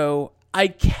also, I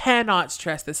cannot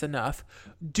stress this enough.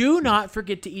 Do not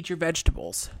forget to eat your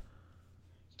vegetables.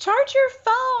 Charge your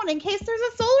phone in case there's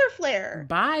a solar flare.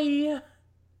 Bye.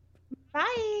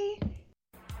 Bye.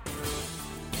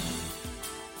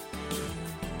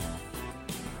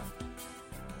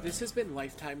 This has been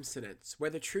Lifetime Sentence, where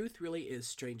the truth really is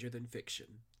stranger than fiction.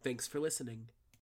 Thanks for listening.